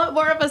 which is a lot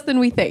more of us than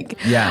we think.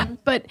 Yeah.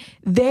 But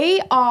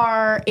they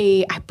are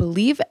I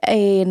believe,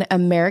 an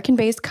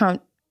American-based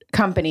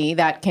company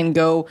that can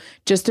go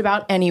just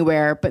about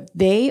anywhere, but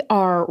they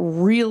are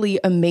really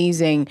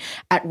amazing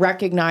at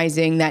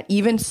recognizing that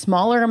even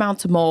smaller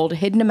amounts of mold,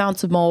 hidden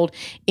amounts of mold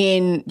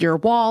in your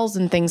walls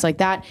and things like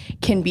that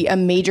can be a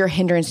major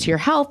hindrance to your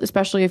health,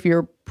 especially if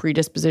you're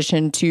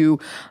predisposition to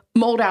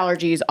mold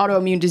allergies,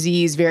 autoimmune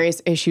disease, various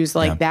issues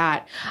like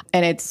that.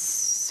 And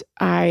it's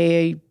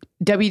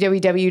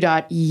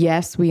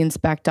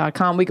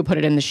www.yesweinspect.com. We could put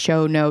it in the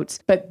show notes,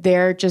 but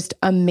they're just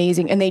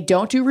amazing. And they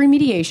don't do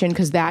remediation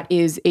because that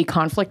is a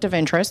conflict of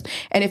interest.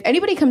 And if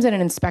anybody comes in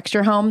and inspects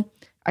your home,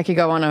 I could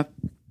go on a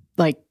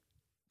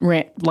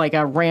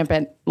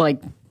rampant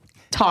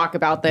talk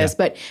about this. Yeah.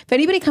 But if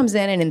anybody comes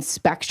in and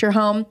inspects your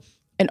home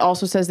and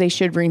also says they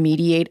should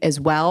remediate as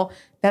well,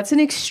 that's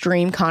an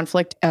extreme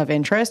conflict of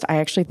interest. I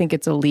actually think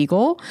it's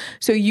illegal.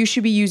 So you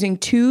should be using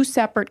two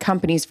separate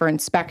companies for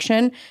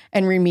inspection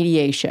and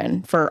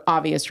remediation for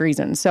obvious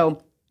reasons. So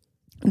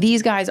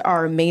these guys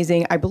are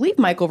amazing. I believe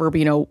Michael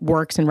Rubino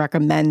works and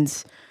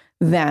recommends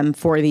them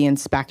for the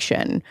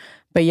inspection.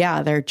 But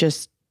yeah, they're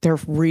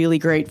really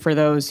great for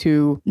those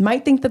who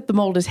might think that the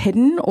mold is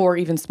hidden, or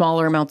even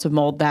smaller amounts of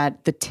mold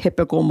that the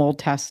typical mold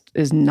test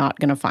is not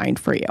going to find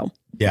for you.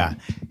 Yeah.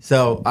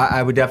 So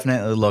I would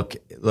definitely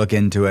look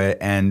into it.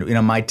 And,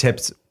 my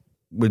tips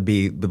would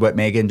be what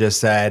Megan just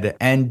said,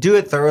 and do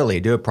it thoroughly,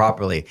 do it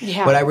properly.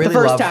 Yeah, what I really the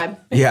first love, time.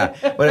 Yeah.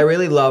 What I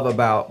really love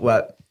about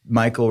what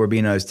Michael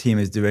Rubino's team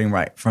is doing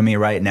right for me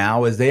right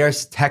now is they are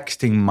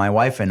texting my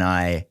wife and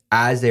I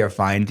as they are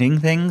finding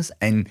things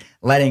and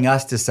letting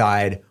us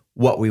decide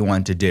what we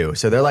want to do.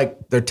 So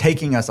they're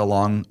taking us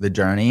along the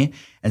journey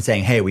and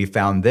saying, hey, we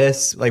found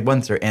this. Like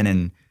once they're in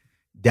and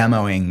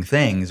demoing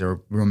things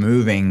or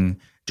removing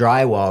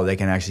drywall, they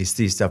can actually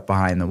see stuff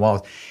behind the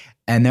walls.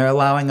 And they're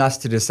allowing us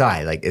to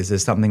decide, like, is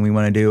this something we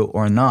want to do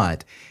or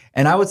not?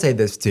 And I would say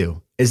this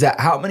too, is that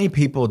how many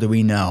people do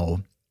we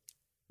know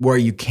where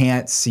you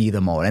can't see the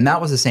mold? And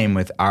that was the same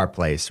with our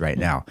place right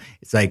now.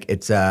 It's like,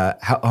 it's a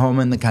home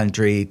in the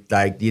country.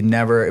 Like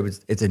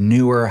it's a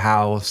newer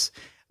house,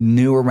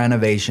 newer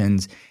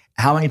renovations.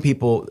 How many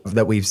people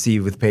that we've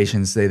seen with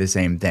patients say the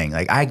same thing?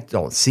 Like, I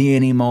don't see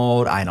any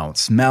mold. I don't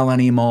smell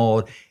any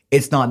mold.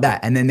 It's not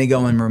that. And then they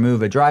go and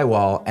remove a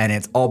drywall and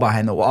it's all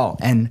behind the wall.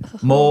 And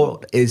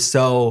mold is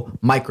so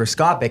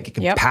microscopic, it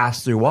can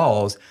pass through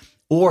walls,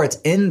 or it's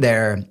in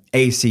their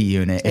AC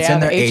unit. It's in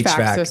their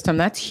HVAC system.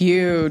 That's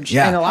huge.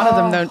 Yeah. And a lot of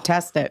them don't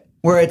test it.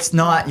 Where it's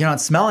not, you're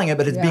not smelling it,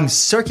 but it's being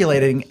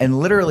circulating and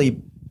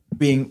literally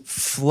being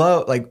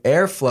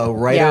airflow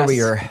right over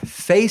your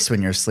face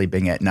when you're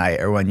sleeping at night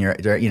or when you're,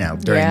 during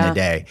the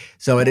day.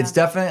 So it's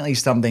definitely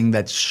something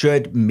that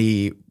should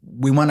be,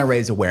 we want to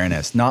raise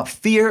awareness, not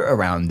fear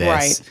around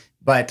this,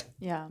 but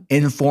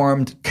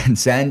informed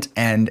consent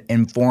and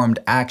informed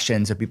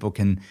action so people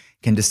can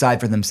decide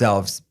for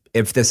themselves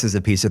if this is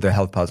a piece of their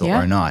health puzzle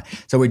or not.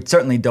 So we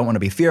certainly don't want to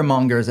be fear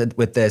mongers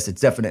with this. It's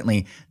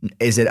definitely,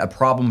 is it a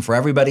problem for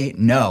everybody?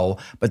 No,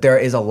 but there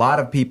are a lot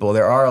of people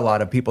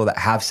that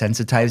have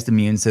sensitized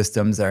immune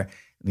systems. When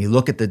you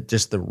look at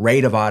just the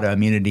rate of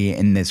autoimmunity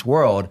in this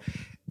world,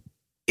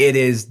 it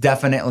is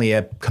definitely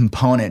a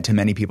component to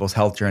many people's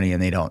health journey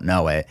and they don't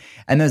know it.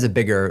 And there's a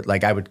bigger,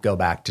 I would go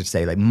back to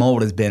say,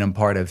 mold has been a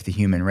part of the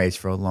human race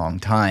for a long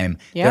time.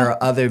 Yeah. There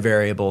are other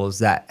variables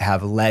that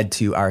have led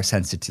to our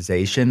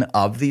sensitization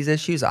of these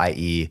issues,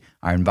 i.e.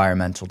 our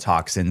environmental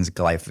toxins,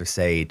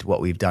 glyphosate,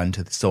 what we've done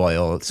to the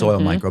soil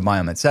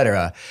microbiome, et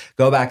cetera.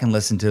 Go back and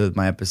listen to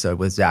my episode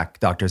with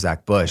Dr.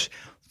 Zach Bush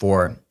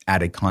for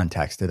added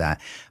context to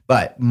that.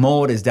 But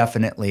mold is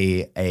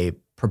definitely a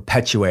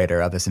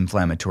perpetuator of this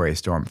inflammatory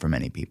storm for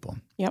many people.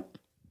 Yep.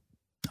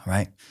 All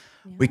right.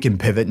 Yeah. We can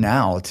pivot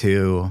now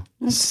to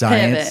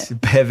science.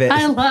 Pivot.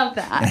 I love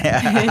that.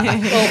 Yeah.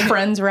 Little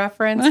Friends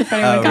reference, if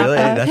anyone got really?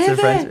 that. That's a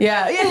Friends?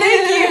 Yeah.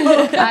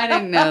 Thank you. I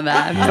didn't know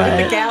that. But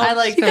I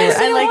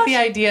like the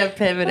idea of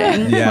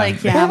pivoting.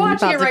 Yeah. We're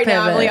watching it right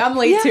now, Emily. I'm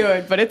late to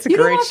it, but it's a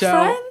great show.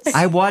 Friends?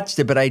 I watched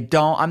it, but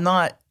I'm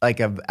not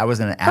I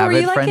wasn't an avid were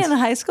you Friends. in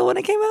high school when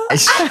it came out?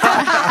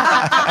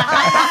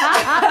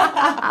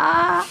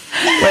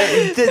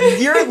 Wait,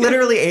 you're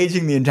literally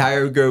aging the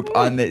entire group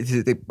on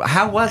the.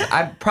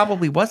 I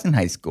probably was in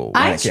high school.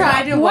 I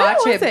tried to watch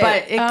it,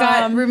 but it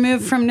got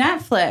removed from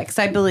Netflix,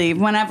 I believe.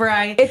 Whenever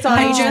it's on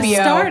HBO. Just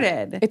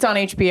started. It's on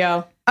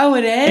HBO. Oh,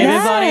 it is? It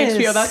is on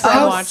HBO. That's what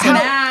I'm watching.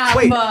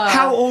 Wait,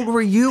 how old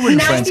were you when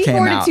Friends came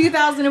out? 94 to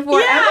 2004.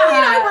 Yeah. Emily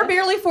and I were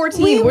barely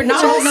 14. We're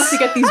not old enough to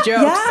get these jokes.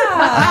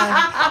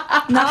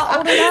 Yeah. Not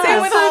old enough.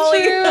 Same with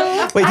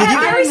Holly. Wait,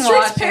 I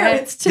restrict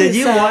parents too. Did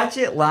you watch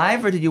it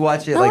live or did you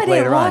watch it later on? I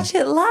didn't watch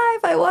it live.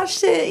 I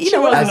watched it. She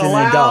wasn't as an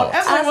allowed. adult.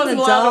 Emily wasn't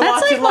allowed to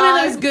watch That's it one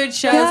live. of those good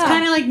shows,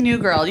 kind of like New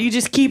Girl. You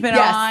just keep it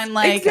on, all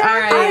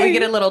right, we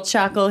get a little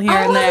chuckle here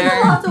and there.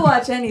 I wasn't allowed to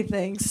watch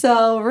anything.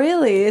 So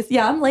really,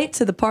 I'm late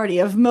to the party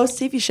of most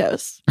TV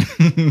shows.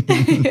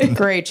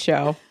 Great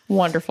show.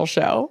 Wonderful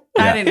show.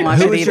 I didn't watch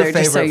Who it is your either,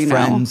 just so favorite you know.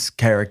 Friends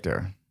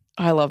character?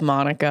 I love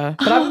Monica,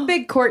 but I'm a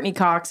big Courtney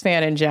Cox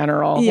fan in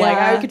general.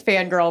 Yeah. I could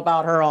fangirl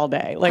about her all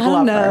day. I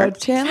love her.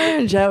 Chandler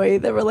and Joey,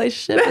 the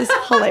relationship is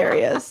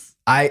hilarious.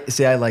 I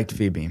liked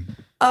Phoebe.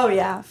 Oh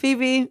yeah,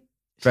 Phoebe.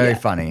 Very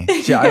funny.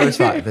 I always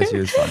thought that she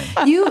was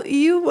funny.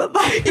 You would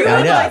like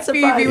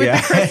Phoebe with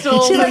the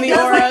crystals and the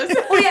auras.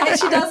 And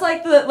she does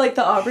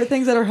the opera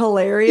things that are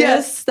hilarious.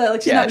 Yes.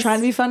 That she's not trying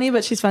to be funny,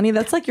 but she's funny.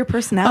 That's your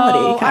personality.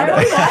 I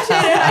watch it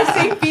and I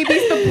say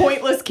Phoebe's the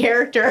pointless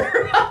character.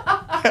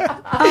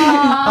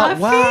 Wow,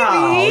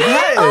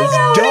 that is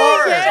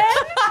dark.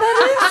 That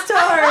is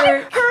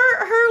dark.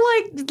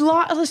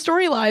 Her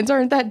storylines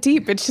aren't that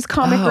deep. It's just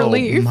comic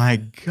relief. Oh my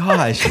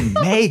gosh,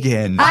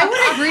 Megan. I would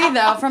agree,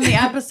 though. From the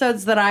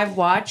episodes that I've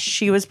watched,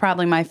 she was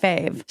probably my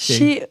fave.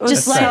 She was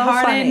just so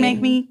lighthearted, funny.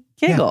 make me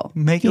giggle.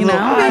 Yeah, make you a know,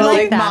 little- I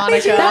like that.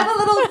 Monica. Have a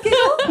little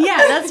giggle. Yeah,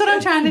 that's what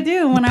I'm trying to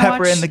do when I watch.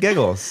 Pepper in the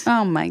giggles.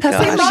 Oh my Because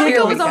gosh! Monica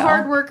Here was we a go.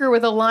 hard worker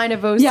with a line of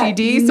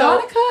OCD. So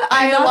Monica,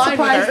 I'm not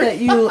surprised that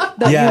you love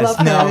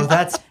her.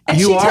 That's And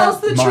you she are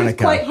tells the Monica. truth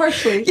quite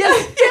harshly.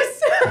 Yes.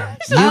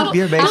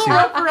 You're basically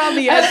rough around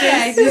the edges.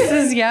 Okay, this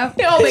is, yep.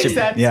 It all makes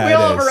sense. Yeah, we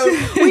all it have our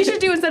own. We should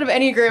do, instead of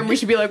Enneagram, we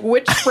should be like,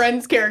 which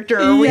Friends character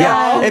are we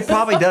all? it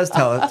probably does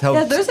tell.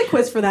 Yeah, there's a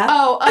quiz for that.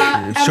 Oh,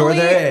 Sure Emily,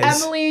 there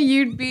is. Emily,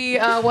 you'd be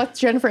what's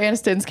Jennifer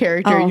Aniston's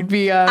character? Oh. You'd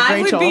be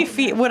I Rachel. would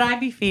be would I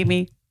be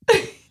Phoebe?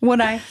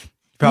 Would I?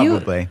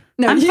 probably.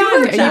 No, I'm you fine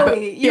were with that.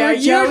 Joey. Yeah,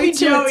 You you'd were be Joey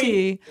to a Joey.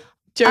 T.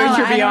 Joey I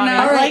don't Tribbiani.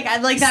 know. All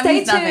right. Like that Stay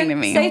means nothing to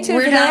me. Stay tuned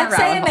We're for the down next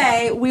a rabbit hole.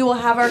 AMA. We will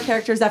have our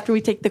characters after we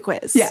take the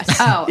quiz. Yes.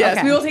 Oh, yes.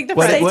 okay. We will take the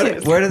What, Friends.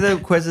 what, what are the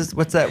quizzes?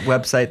 What's that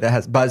website that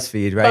has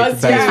BuzzFeed, right?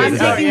 BuzzFeed. Yeah, I'm Oh,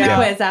 taking yeah.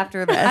 the quiz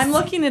after this. I'm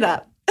looking it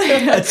up.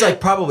 It's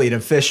like probably an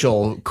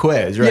official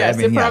quiz, right? Yes,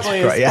 it probably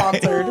is right,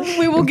 sponsored.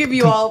 We will give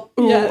you all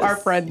who Yes. our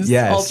friends'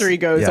 Yes. alter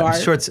egos yeah, are.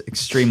 I'm sure it's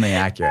extremely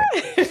accurate.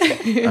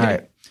 All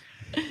right.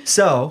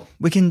 So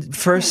we can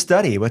first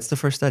study. What's the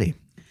first study?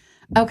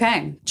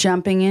 Okay,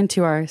 jumping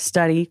into our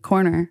study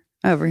corner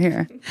over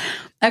here.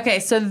 Okay,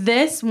 so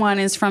this one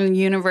is from the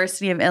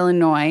University of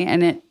Illinois,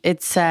 and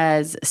it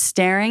says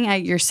staring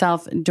at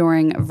yourself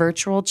during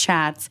virtual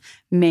chats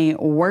may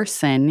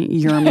worsen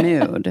your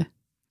mood.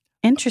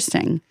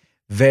 Interesting.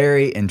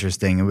 Very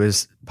interesting. It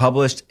was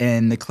published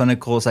in the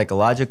Clinical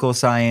Psychological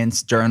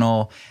Science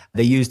Journal.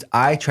 They used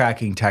eye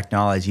tracking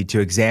technology to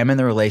examine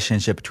the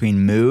relationship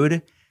between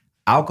mood,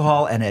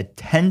 alcohol, and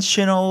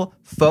attentional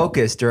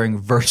focus during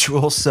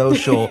virtual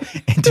social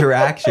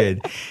interaction.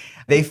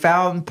 They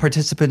found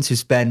participants who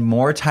spend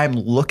more time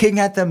looking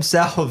at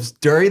themselves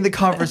during the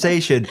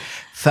conversation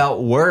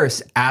felt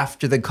worse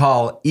after the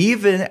call,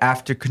 even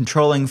after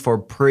controlling for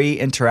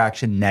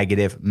pre-interaction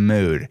negative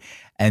mood.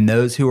 And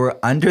those who were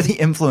under the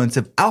influence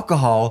of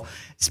alcohol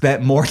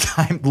spent more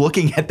time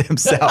looking at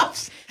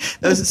themselves.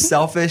 Those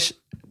selfish,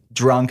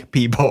 drunk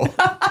people.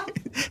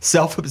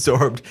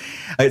 Self-absorbed.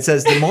 It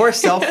says the more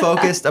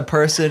self-focused a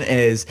person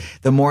is,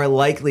 the more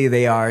likely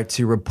they are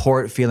to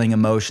report feeling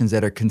emotions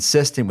that are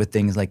consistent with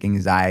things like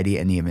anxiety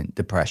and even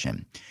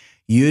depression.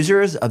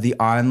 Users of the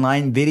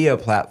online video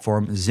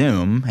platform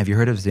Zoom, have you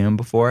heard of Zoom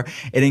before?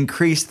 It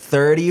increased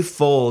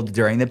 30-fold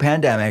during the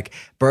pandemic,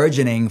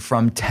 burgeoning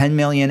from 10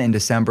 million in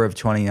December of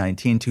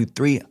 2019 to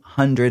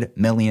 300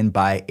 million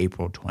by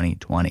April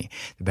 2020.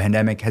 The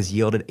pandemic has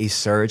yielded a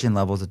surge in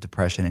levels of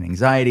depression and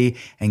anxiety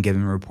and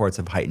given reports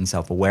of heightened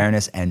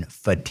self-awareness and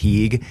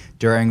fatigue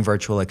during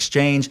virtual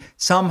exchange.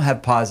 Some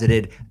have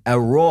posited a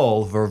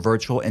role for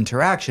virtual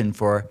interaction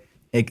for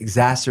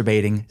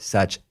exacerbating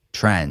such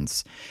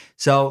trends.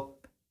 So,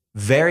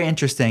 very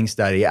interesting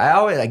study. I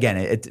always, again,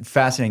 it's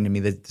fascinating to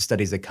me, the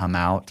studies that come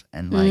out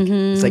and like,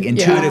 it's like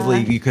intuitively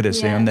you could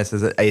assume this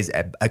is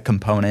a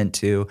component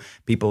to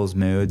people's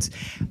moods.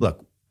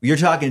 Look, you're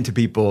talking to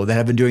people that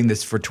have been doing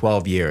this for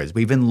 12 years.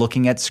 We've been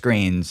looking at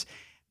screens,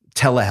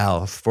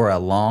 telehealth for a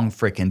long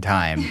freaking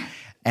time.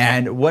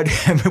 And what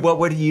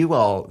would you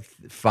all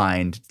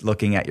find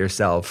looking at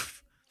yourself?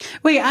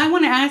 Wait, I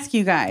want to ask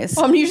you guys.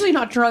 Well, I'm usually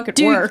not drunk at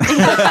work. Well,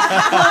 yeah,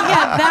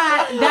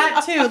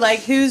 that too. Like,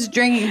 who's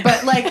drinking?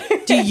 But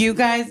like, do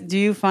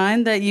you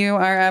find that you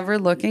are ever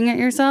looking at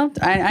yourself?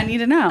 I need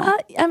to know.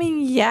 I mean,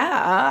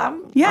 yeah.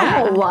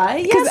 Yeah.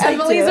 Why? Because Yes,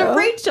 Emily's I do. a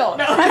Rachel.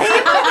 No. Rachel.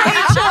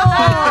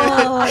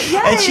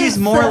 Yes. And she's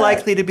more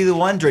likely to be the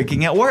one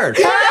drinking at work.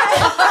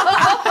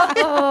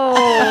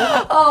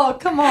 Oh,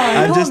 come on.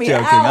 I'm pull just me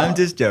joking. out. I'm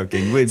just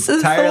joking. We're This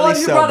is the entirely one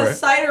who brought sober. a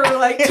cider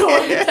like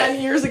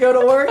 10 years ago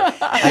to work.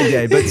 I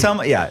did, but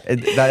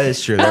that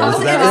is true. There was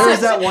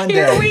that one day.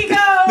 Here we go.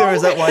 There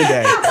was that one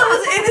day. That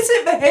was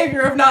innocent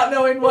behavior of not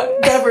knowing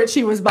what beverage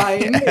he was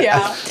buying.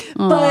 Yeah.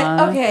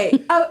 But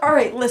okay, all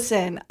right,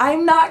 listen,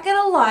 I'm not going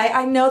to lie.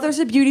 I know there's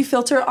a beauty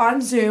filter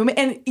on Zoom,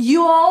 and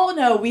you all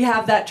know we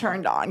have that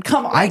turned on.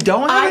 Come on. I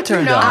don't have it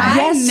turned on.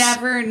 I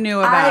never knew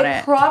about I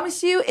it.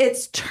 promise you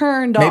it's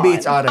turned on. Maybe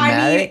it's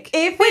automatic. I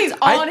mean, if it's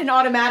on and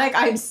automatic,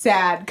 I'm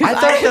sad because I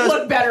thought I those-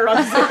 look better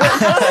on Zoom.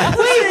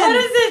 Wait, what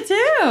does it do?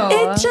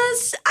 It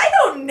just, I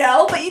don't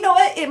know, but you know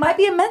what? It might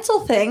be a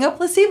mental thing, a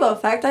placebo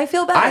effect. I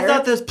feel better. I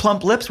thought those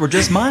plump lips were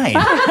just mine.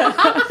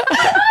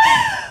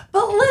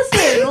 But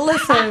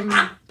listen.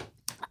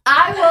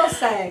 I will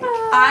say,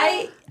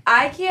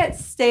 I can't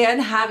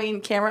stand having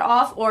camera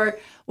off or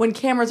when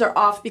cameras are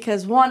off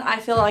because one, I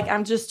feel like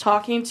I'm just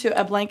talking to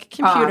a blank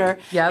computer.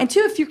 Yep. And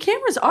two, if your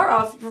cameras are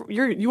off,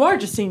 you are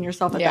just seeing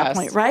yourself at that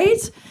point, right?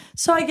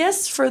 So I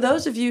guess for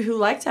those of you who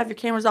like to have your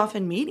cameras off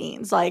in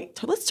meetings, like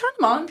let's turn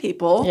them on,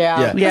 people.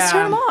 Yeah. Let's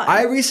turn them on.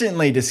 I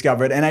recently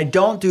discovered, and I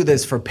don't do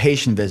this for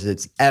patient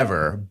visits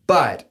ever,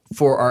 but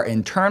for our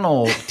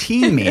internal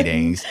team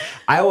meetings,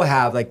 I will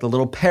have like the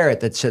little parrot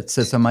that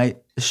sits on my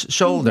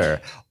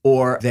shoulder,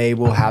 or they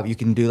will have, you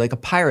can do like a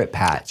pirate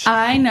patch.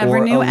 I never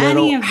or knew a any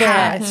little of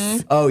hat.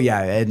 this. Oh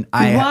yeah, and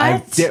I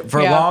What? did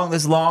for Yeah.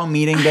 long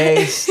meeting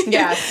days.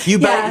 Yes. You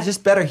Yeah.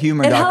 just better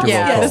humor It Dr. helps-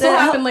 Yeah, Vocal. this will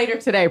happen later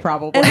today,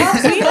 probably. It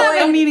helps We have a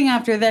avoid, meeting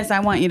after this. I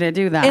want you to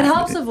do that. it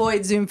helps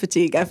avoid Zoom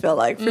fatigue, I feel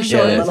like, for sure.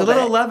 Yeah, it's a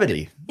little bit.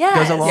 levity. Yes.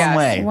 Goes a long Yes.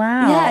 way.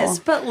 Wow. Yes,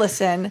 but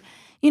listen,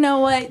 you know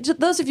what?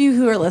 Those of you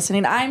who are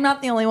listening, I'm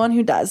not the only one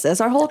who does this.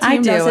 Our whole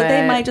team does it.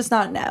 They might just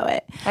not know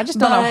it. I just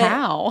don't know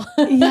how.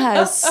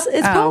 Yes,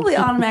 it's probably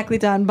automatically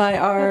done by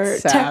our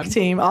tech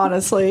team,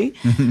 honestly.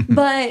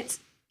 But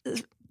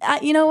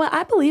you know what?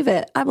 I believe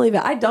it.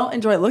 I don't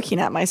enjoy looking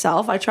at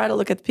myself. I try to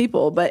look at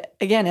people. But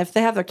again, if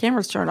they have their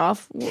cameras turned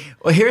off.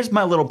 Well, here's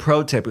my little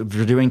pro tip. If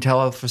you're doing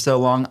telehealth for so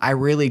long, I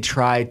really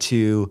try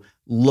to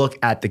look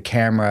at the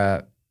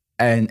camera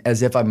and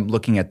as if I'm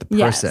looking at the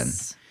person.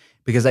 Yes.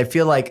 Because I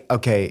feel like,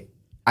 okay,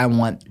 I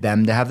want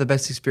them to have the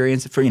best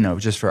experience for,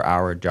 just for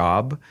our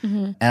job.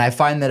 And I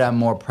find that I'm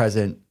more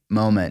present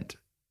moment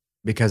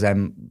because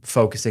I'm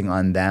focusing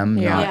on them,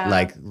 not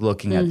like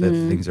looking at the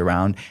things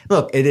around.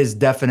 Look, it is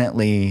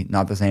definitely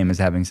not the same as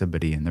having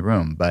somebody in the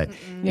room, but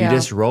you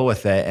just roll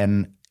with it.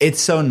 And it's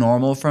so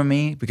normal for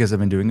me because I've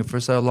been doing it for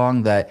so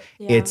long that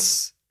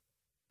it's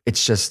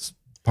just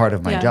part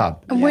of my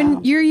job.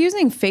 When you're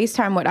using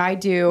FaceTime, what I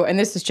do, and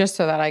this is just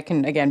so that I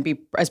can, again,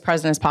 be as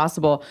present as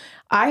possible,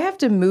 I have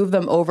to move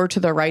them over to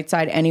the right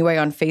side anyway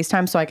on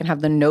FaceTime so I can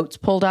have the notes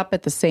pulled up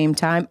at the same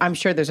time. I'm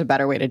sure there's a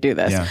better way to do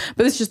this,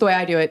 but this is just the way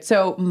I do it.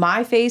 So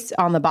my face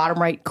on the bottom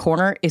right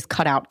corner is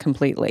cut out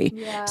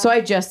completely. So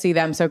I just see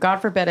them. So God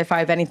forbid if I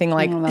have anything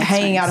like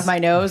hanging out of my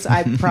nose,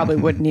 I probably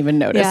wouldn't even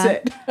notice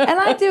it. And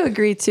I do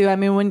agree too. I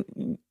mean,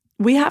 when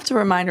we have to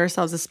remind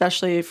ourselves,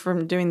 especially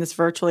from doing this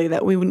virtually,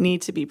 that we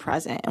need to be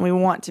present and we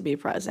want to be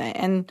present.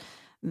 And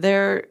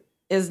there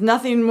is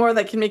nothing more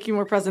that can make you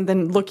more present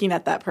than looking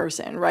at that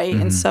person, right?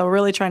 And so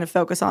really trying to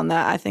focus on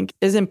that, I think,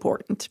 is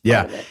important.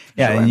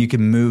 And you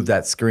can move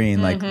that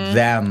screen like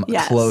them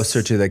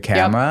closer to the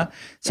camera.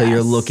 So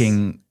you're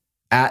looking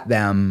at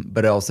them,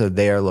 but also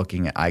they are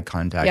looking at eye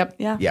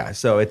contact.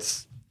 So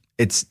it's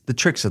the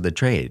tricks of the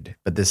trade,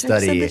 but this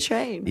study,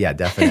 yeah,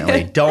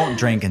 definitely. Don't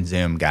drink and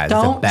Zoom, guys.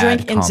 Don't it's a bad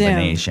drink and Zoom.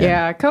 combination.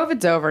 Yeah,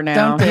 COVID's over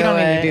now. Don't you don't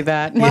need to do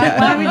that.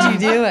 Why would you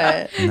do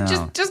it?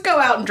 No. Just go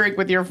out and drink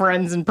with your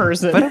friends in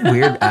person. What a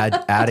weird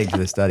adding to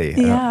the study. I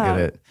don't get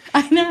it.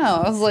 I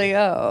know. I was like,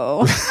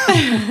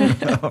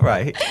 oh. All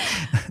right.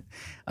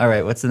 All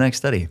right. What's the next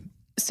study?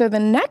 So the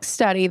next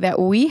study that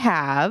we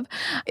have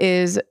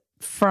is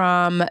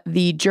from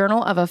the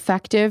Journal of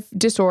Affective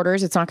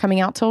Disorders. It's not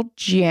coming out till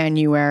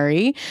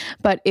January,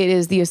 but it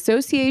is the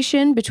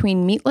association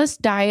between meatless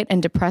diet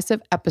and depressive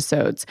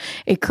episodes,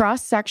 a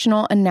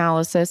cross-sectional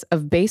analysis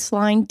of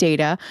baseline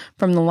data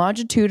from the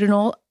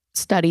longitudinal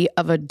study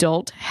of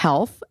adult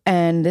health.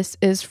 And this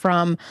is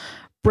from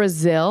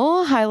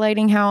Brazil,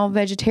 highlighting how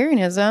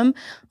vegetarianism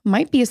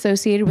might be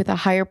associated with a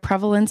higher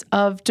prevalence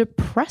of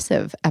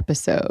depressive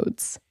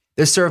episodes.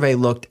 This survey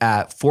looked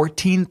at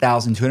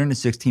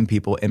 14,216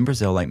 people in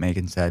Brazil, like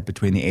Megan said,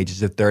 between the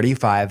ages of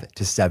 35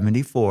 to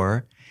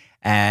 74.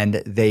 And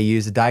they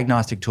used a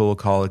diagnostic tool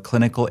called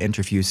Clinical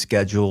Interview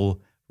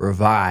Schedule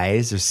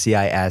Revise, or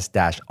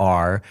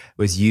CIS-R,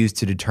 was used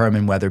to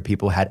determine whether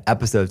people had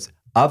episodes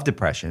of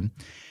depression.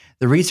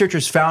 The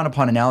researchers found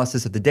upon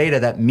analysis of the data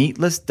that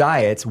meatless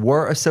diets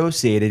were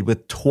associated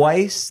with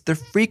twice the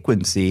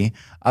frequency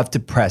of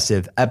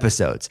depressive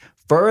episodes.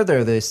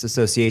 Further, this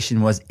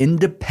association was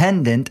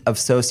independent of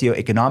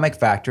socioeconomic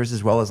factors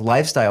as well as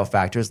lifestyle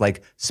factors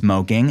like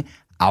smoking,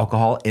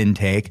 alcohol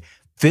intake,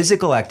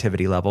 physical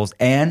activity levels,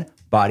 and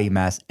body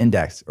mass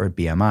index, or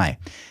BMI.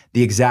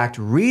 The exact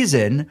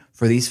reason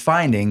for these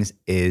findings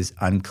is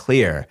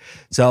unclear.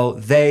 So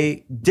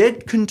they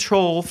did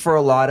control for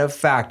a lot of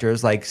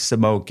factors like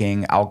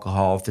smoking,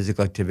 alcohol,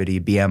 physical activity,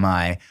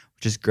 BMI,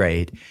 which is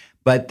great.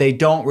 But they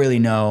don't really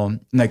know,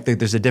 like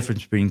there's a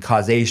difference between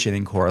causation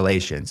and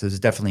correlation. So it's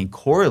definitely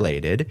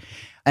correlated.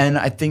 And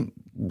I think,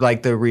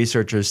 like the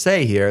researchers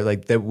say here,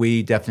 like that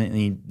we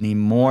definitely need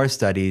more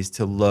studies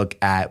to look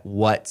at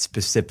what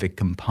specific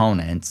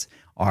components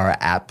are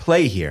at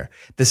play here.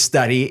 The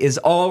study is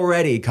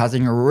already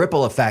causing a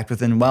ripple effect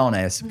within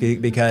wellness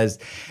because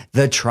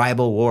the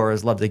tribal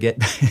wars love to get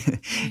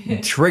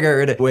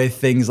triggered with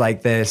things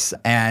like this.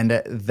 And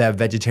the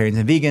vegetarians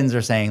and vegans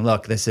are saying,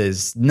 look, this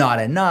is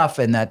not enough,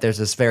 and that there's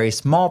this very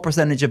small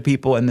percentage of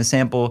people in the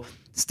sample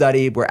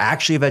study were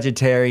actually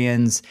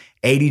vegetarians,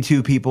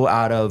 82 people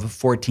out of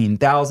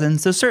 14,000.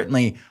 So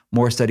certainly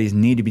more studies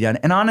need to be done.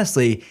 And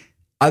honestly,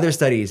 other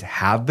studies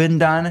have been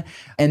done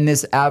in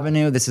this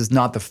avenue. This is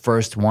not the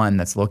first one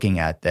that's looking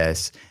at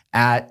this,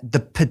 at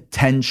the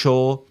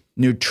potential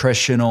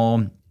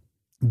nutritional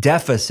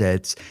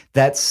deficits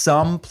that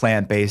some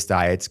plant-based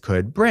diets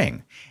could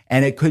bring.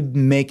 And it could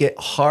make it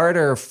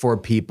harder for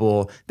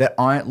people that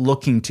aren't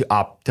looking to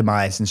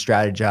optimize and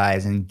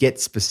strategize and get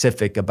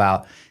specific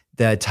about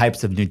the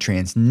types of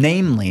nutrients,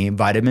 namely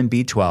vitamin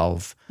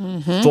B12,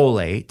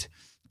 folate,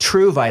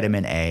 true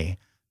vitamin A,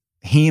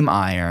 heme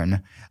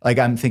iron. Like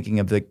I'm thinking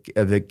of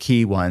the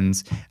key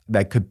ones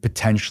that could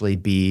potentially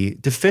be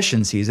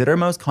deficiencies that are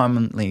most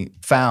commonly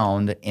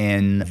found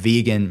in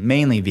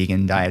mainly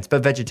vegan diets,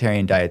 but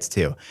vegetarian diets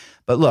too.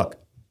 But look,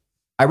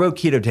 I wrote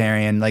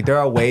ketotarian. Like there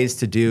are ways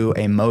to do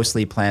a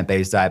mostly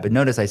plant-based diet, but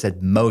notice I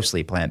said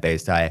mostly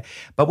plant-based diet.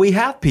 But we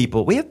have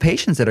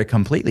patients that are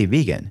completely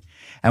vegan.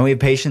 And we have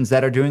patients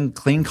that are doing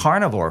clean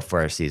carnivore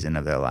for a season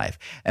of their life.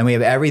 And we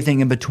have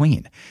everything in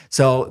between.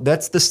 So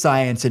that's the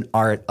science and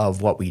art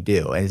of what we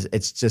do.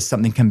 It's just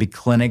something can be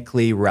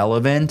clinically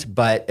relevant,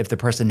 but if the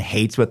person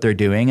hates what they're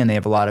doing and they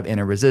have a lot of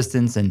inner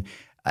resistance and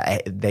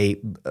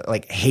they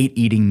like hate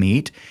eating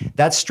meat,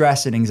 that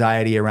stress and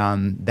anxiety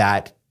around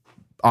that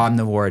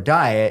omnivore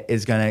diet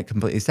is going to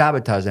completely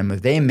sabotage them.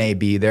 If their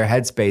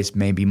headspace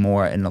may be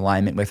more in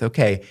alignment with,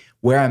 okay,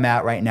 where I'm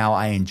at right now,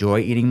 I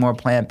enjoy eating more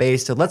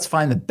plant-based. So let's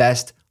find the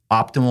best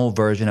optimal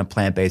version of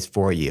plant-based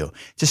for you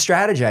to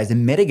strategize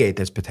and mitigate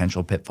those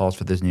potential pitfalls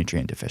for those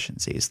nutrient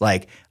deficiencies,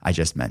 like I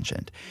just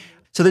mentioned.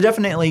 So they're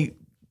definitely,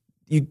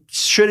 you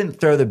shouldn't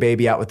throw the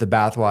baby out with the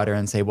bathwater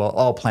and say, well,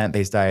 all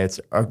plant-based diets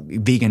or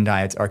vegan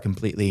diets are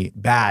completely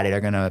bad.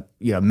 They're going to,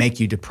 make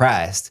you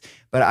depressed.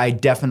 But I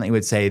definitely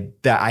would say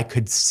that I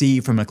could see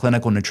from a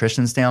clinical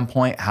nutrition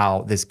standpoint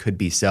how this could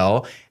be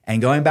so.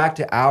 And going back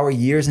to our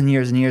years and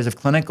years and years of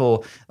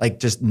clinical, like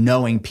just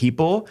knowing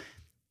people,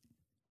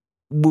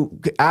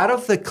 out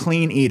of the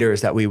clean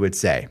eaters that we would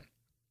say,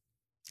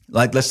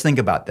 like, let's think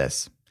about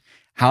this.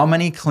 How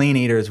many clean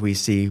eaters we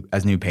see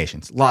as new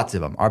patients? Lots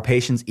of them. Our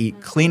patients eat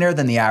cleaner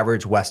than the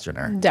average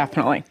Westerner.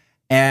 Definitely.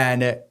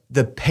 And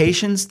the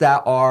patients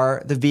that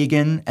are the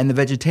vegan and the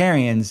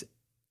vegetarians,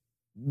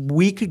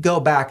 we could go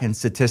back and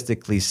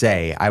statistically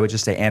say, I would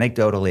just say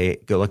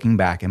anecdotally, looking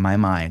back in my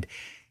mind,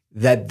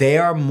 that they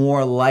are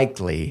more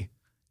likely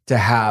to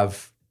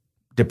have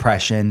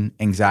depression,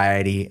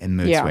 anxiety, and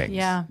mood swings.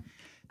 Yeah,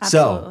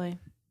 absolutely. So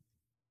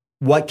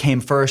what came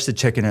first, the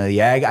chicken or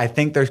the egg? I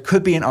think there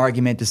could be an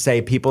argument to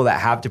say people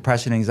that have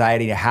depression,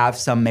 anxiety, to have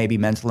some maybe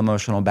mental,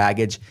 emotional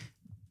baggage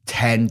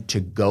tend to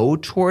go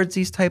towards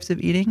these types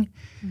of eating.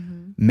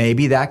 Mm-hmm.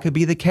 Maybe that could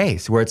be the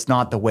case, where it's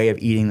not the way of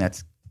eating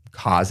that's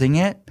causing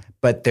it,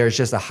 but there's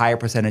just a higher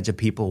percentage of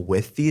people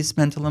with these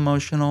mental,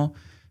 emotional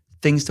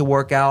things to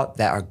work out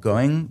that are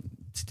going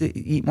to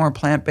eat more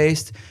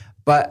plant-based.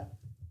 But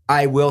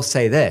I will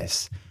say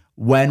this,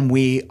 when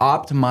we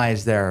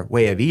optimize their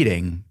way of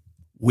eating,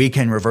 we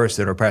can reverse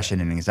the depression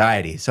and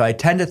anxiety. So I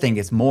tend to think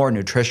it's more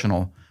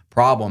nutritional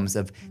problems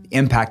of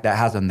impact that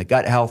has on the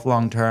gut health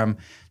long-term,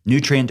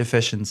 nutrient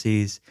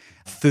deficiencies,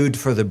 food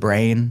for the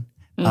brain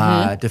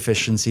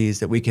deficiencies,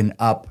 that we can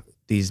up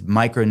these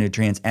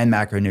micronutrients and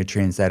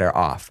macronutrients that are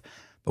off.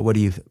 But what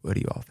do you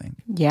all think?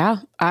 Yeah,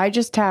 I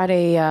just had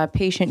a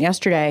patient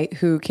yesterday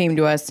who came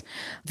to us,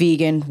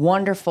 vegan,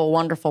 wonderful,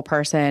 wonderful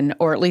person,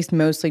 or at least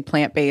mostly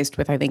plant-based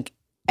with, I think,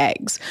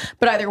 eggs.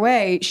 But either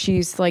way,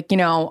 she's like,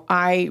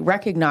 I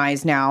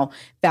recognize now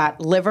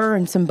that liver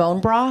and some bone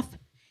broth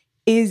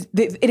it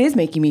is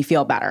making me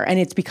feel better. And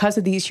it's because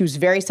of these. She was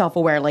very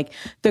self-aware, like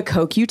the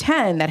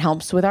CoQ10 that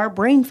helps with our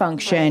brain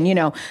function,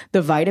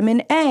 the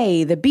vitamin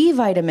A, the B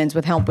vitamins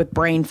would help with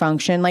brain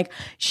function. Like,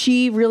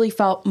 she really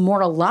felt more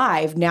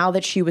alive now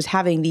that she was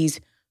having these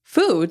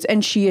foods,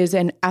 and she is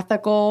an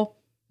ethical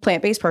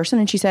plant-based person.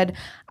 And she said,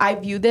 I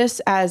view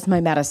this as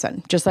my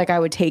medicine, just like I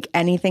would take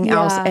anything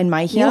else in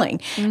my healing.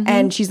 Yep. Mm-hmm.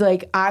 And she's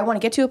like, I want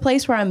to get to a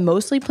place where I'm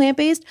mostly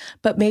plant-based,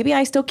 but maybe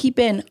I still keep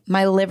in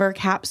my liver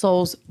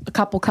capsules, a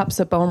couple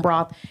cups of bone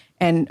broth,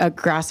 and a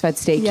grass-fed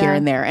steak here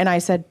and there. And I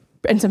said,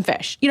 and some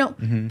fish,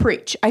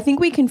 preach. I think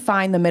we can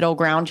find the middle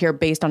ground here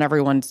based on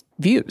everyone's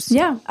views.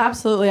 Yeah,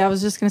 absolutely. I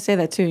was just going to say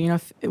that too.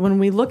 When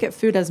we look at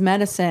food as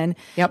medicine,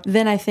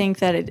 then I think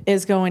that it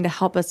is going to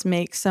help us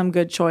make some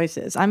good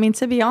choices. I mean,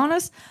 to be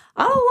honest,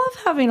 I don't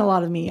love having a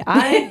lot of meat.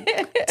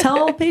 I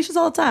tell patients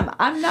all the time,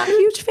 I'm not a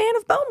huge fan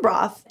of bone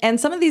broth. And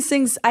some of these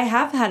things, I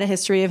have had a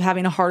history of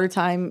having a harder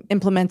time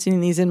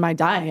implementing these in my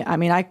diet. I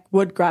mean, I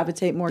would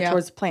gravitate more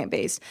towards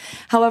plant-based.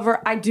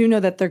 However, I do know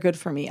that they're good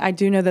for me. I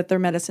do know that they're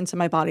medicine to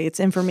my body. It's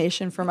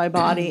information for my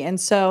body.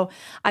 And so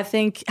I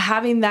think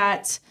having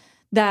that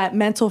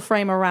mental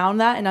frame around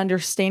that and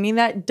understanding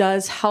that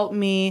does help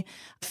me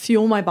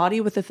fuel my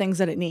body with the things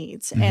that it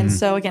needs. Mm-hmm. And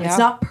so again, it's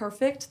not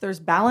perfect. There's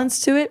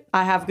balance to it.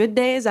 I have good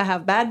days, I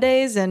have bad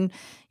days, and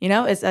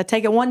I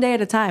take it one day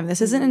at a time.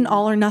 This isn't an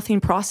all or nothing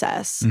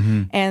process.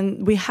 Mm-hmm.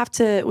 And we have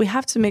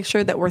to make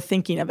sure that we're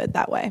thinking of it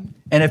that way.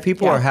 And if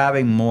people are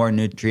having more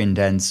nutrient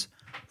dense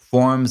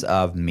forms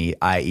of meat,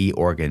 i.e.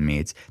 organ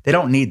meats, they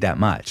don't need that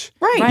much.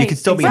 Right. You could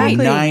still be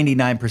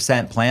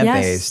 99%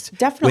 plant-based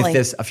with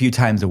this a few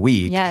times a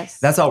week. Yes.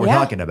 That's all we're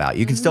talking about.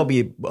 You can still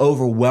be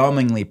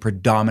overwhelmingly,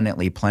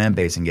 predominantly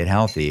plant-based and get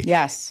healthy.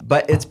 Yes.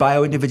 But it's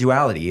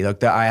bio-individuality.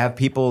 Look, I have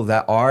people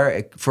that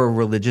are, for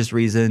religious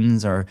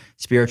reasons or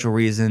spiritual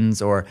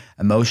reasons or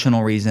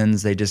emotional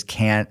reasons, they just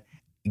can't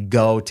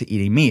go to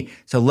eating meat.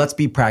 So let's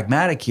be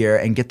pragmatic here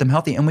and get them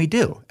healthy. And we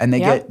do. And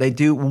they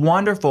do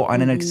wonderful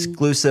on an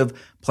exclusive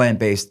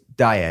plant-based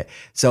diet.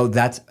 So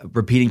that's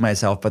repeating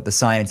myself, but the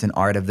science and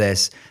art of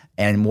this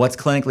and what's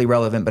clinically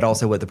relevant, but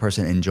also what the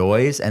person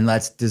enjoys. And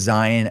let's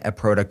design a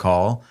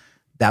protocol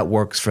that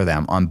works for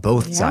them on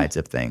both sides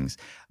of things.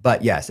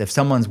 But yes, if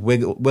someone's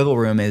wiggle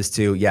room is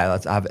to,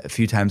 let's have a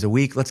few times a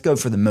week, let's go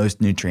for the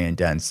most nutrient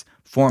dense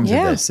forms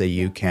of this so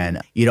you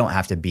don't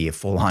have to be a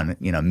full on,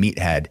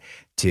 meathead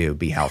to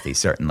be healthy,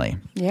 certainly.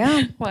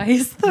 Yeah. Why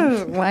is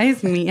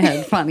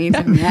meathead funny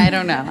to me? I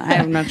don't know.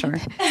 I'm not sure.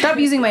 Stop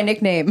using my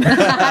nickname.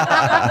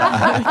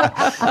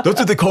 That's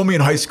what they call me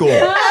in high school.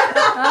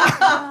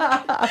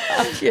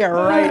 Yeah,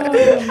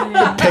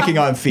 right. Picking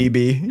on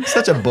Phoebe.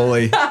 Such a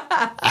bully.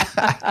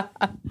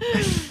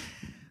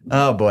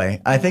 Oh boy.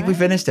 I think we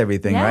finished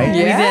everything, right? We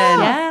did.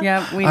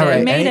 Yeah. We All did.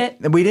 right. made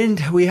it. We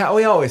didn't. We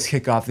always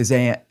kick off this.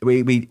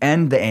 We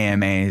end the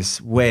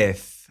AMAs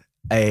with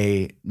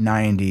a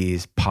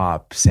 90s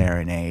pop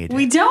serenade.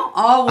 We don't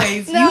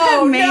always. You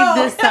have made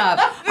this up.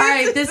 All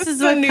right. This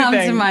is what comes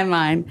to my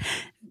mind.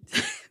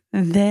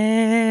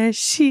 There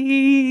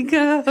she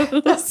goes.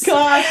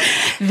 God.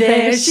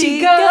 There she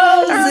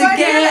goes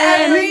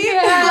again. Every,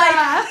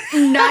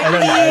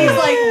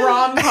 90s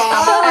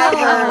rom-com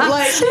ever.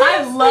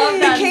 I love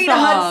that Kate song.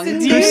 Hudson.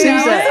 Do Who you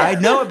sings know it? I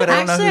know it, but I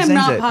don't know Actually, who I'm sings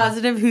not it.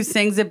 positive who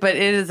sings it, but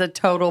it is a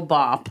total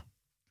bop.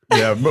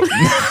 Yeah.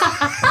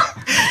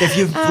 If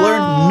you've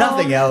learned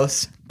nothing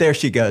else, there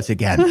she goes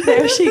again.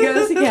 There she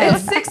goes again.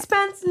 It's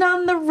Sixpence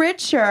None the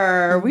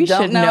Richer. We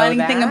Don't should know know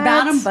anything that.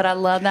 about him, but I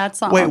love that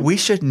song. Wait, we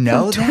should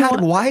know that?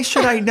 Why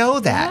should I know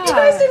that? You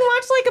guys didn't watch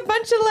a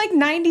bunch of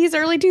 90s,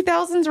 early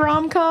 2000s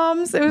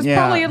rom-coms? It was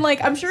probably in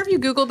I'm sure if you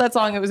Googled that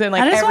song, it was in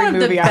that is every one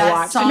of the movie I best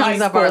watched in high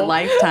songs of our school.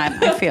 lifetime,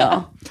 I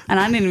feel. And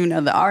I didn't even know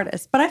the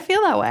artist, but I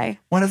feel that way.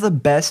 One of the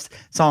best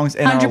songs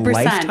in 100%. our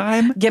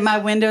lifetime. Get my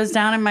windows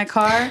down in my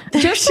car.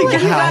 Just to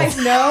let you guys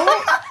know,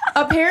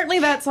 apparently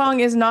that song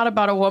is not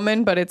about a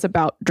woman, but it's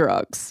about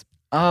drugs.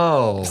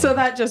 Oh. So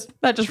that just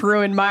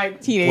ruined my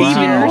teenage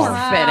Wow. years. More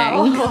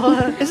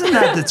fitting. Isn't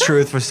that the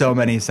truth for so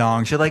many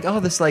songs? You're like, oh,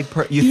 this you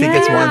think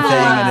it's one thing,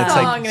 and it's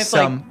Song, like and it's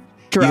some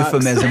drugs.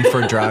 euphemism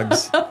for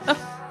drugs. Oh,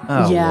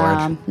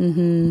 Yeah. Lord.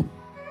 Mm-hmm.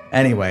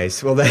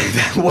 Anyways, well,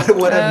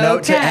 what a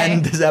note to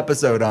end this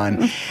episode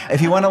on. If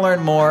you want to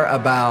learn more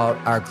about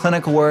our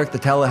clinical work, the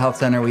telehealth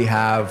center we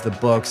have, the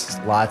books,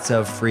 lots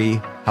of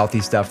free healthy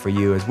stuff for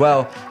you as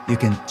well, you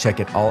can check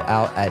it all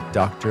out at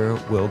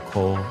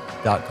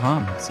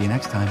drwillcole.com. See you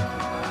next time.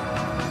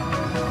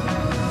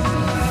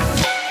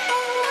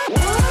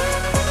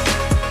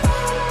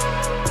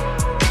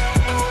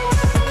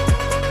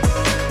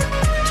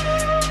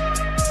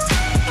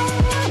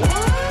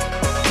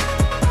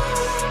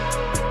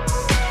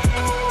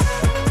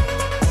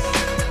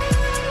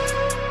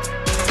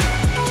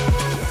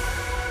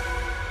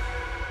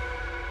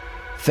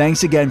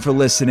 Thanks again for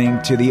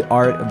listening to The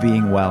Art of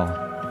Being Well.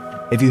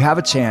 If you have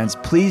a chance,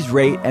 please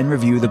rate and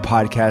review the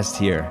podcast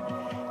here.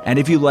 And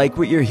if you like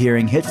what you're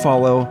hearing, hit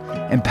follow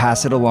and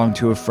pass it along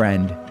to a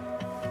friend.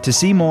 To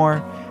see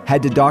more,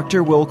 head to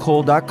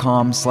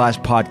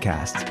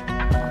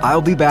drwillcole.com/podcast.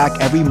 I'll be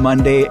back every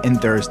Monday and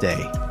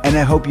Thursday, and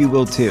I hope you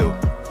will too.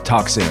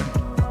 Talk soon.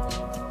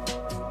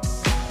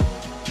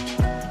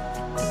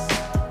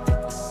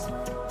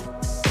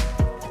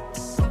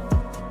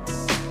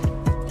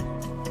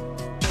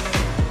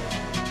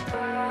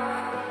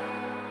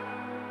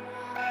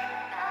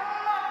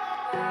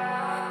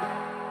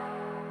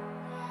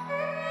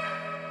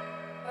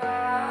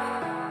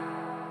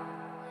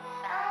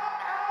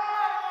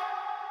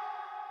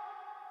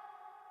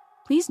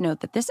 Please note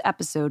that this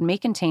episode may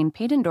contain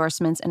paid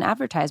endorsements and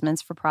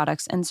advertisements for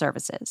products and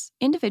services.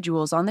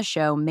 Individuals on the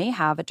show may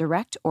have a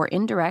direct or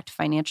indirect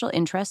financial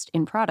interest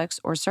in products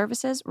or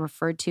services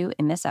referred to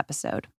in this episode.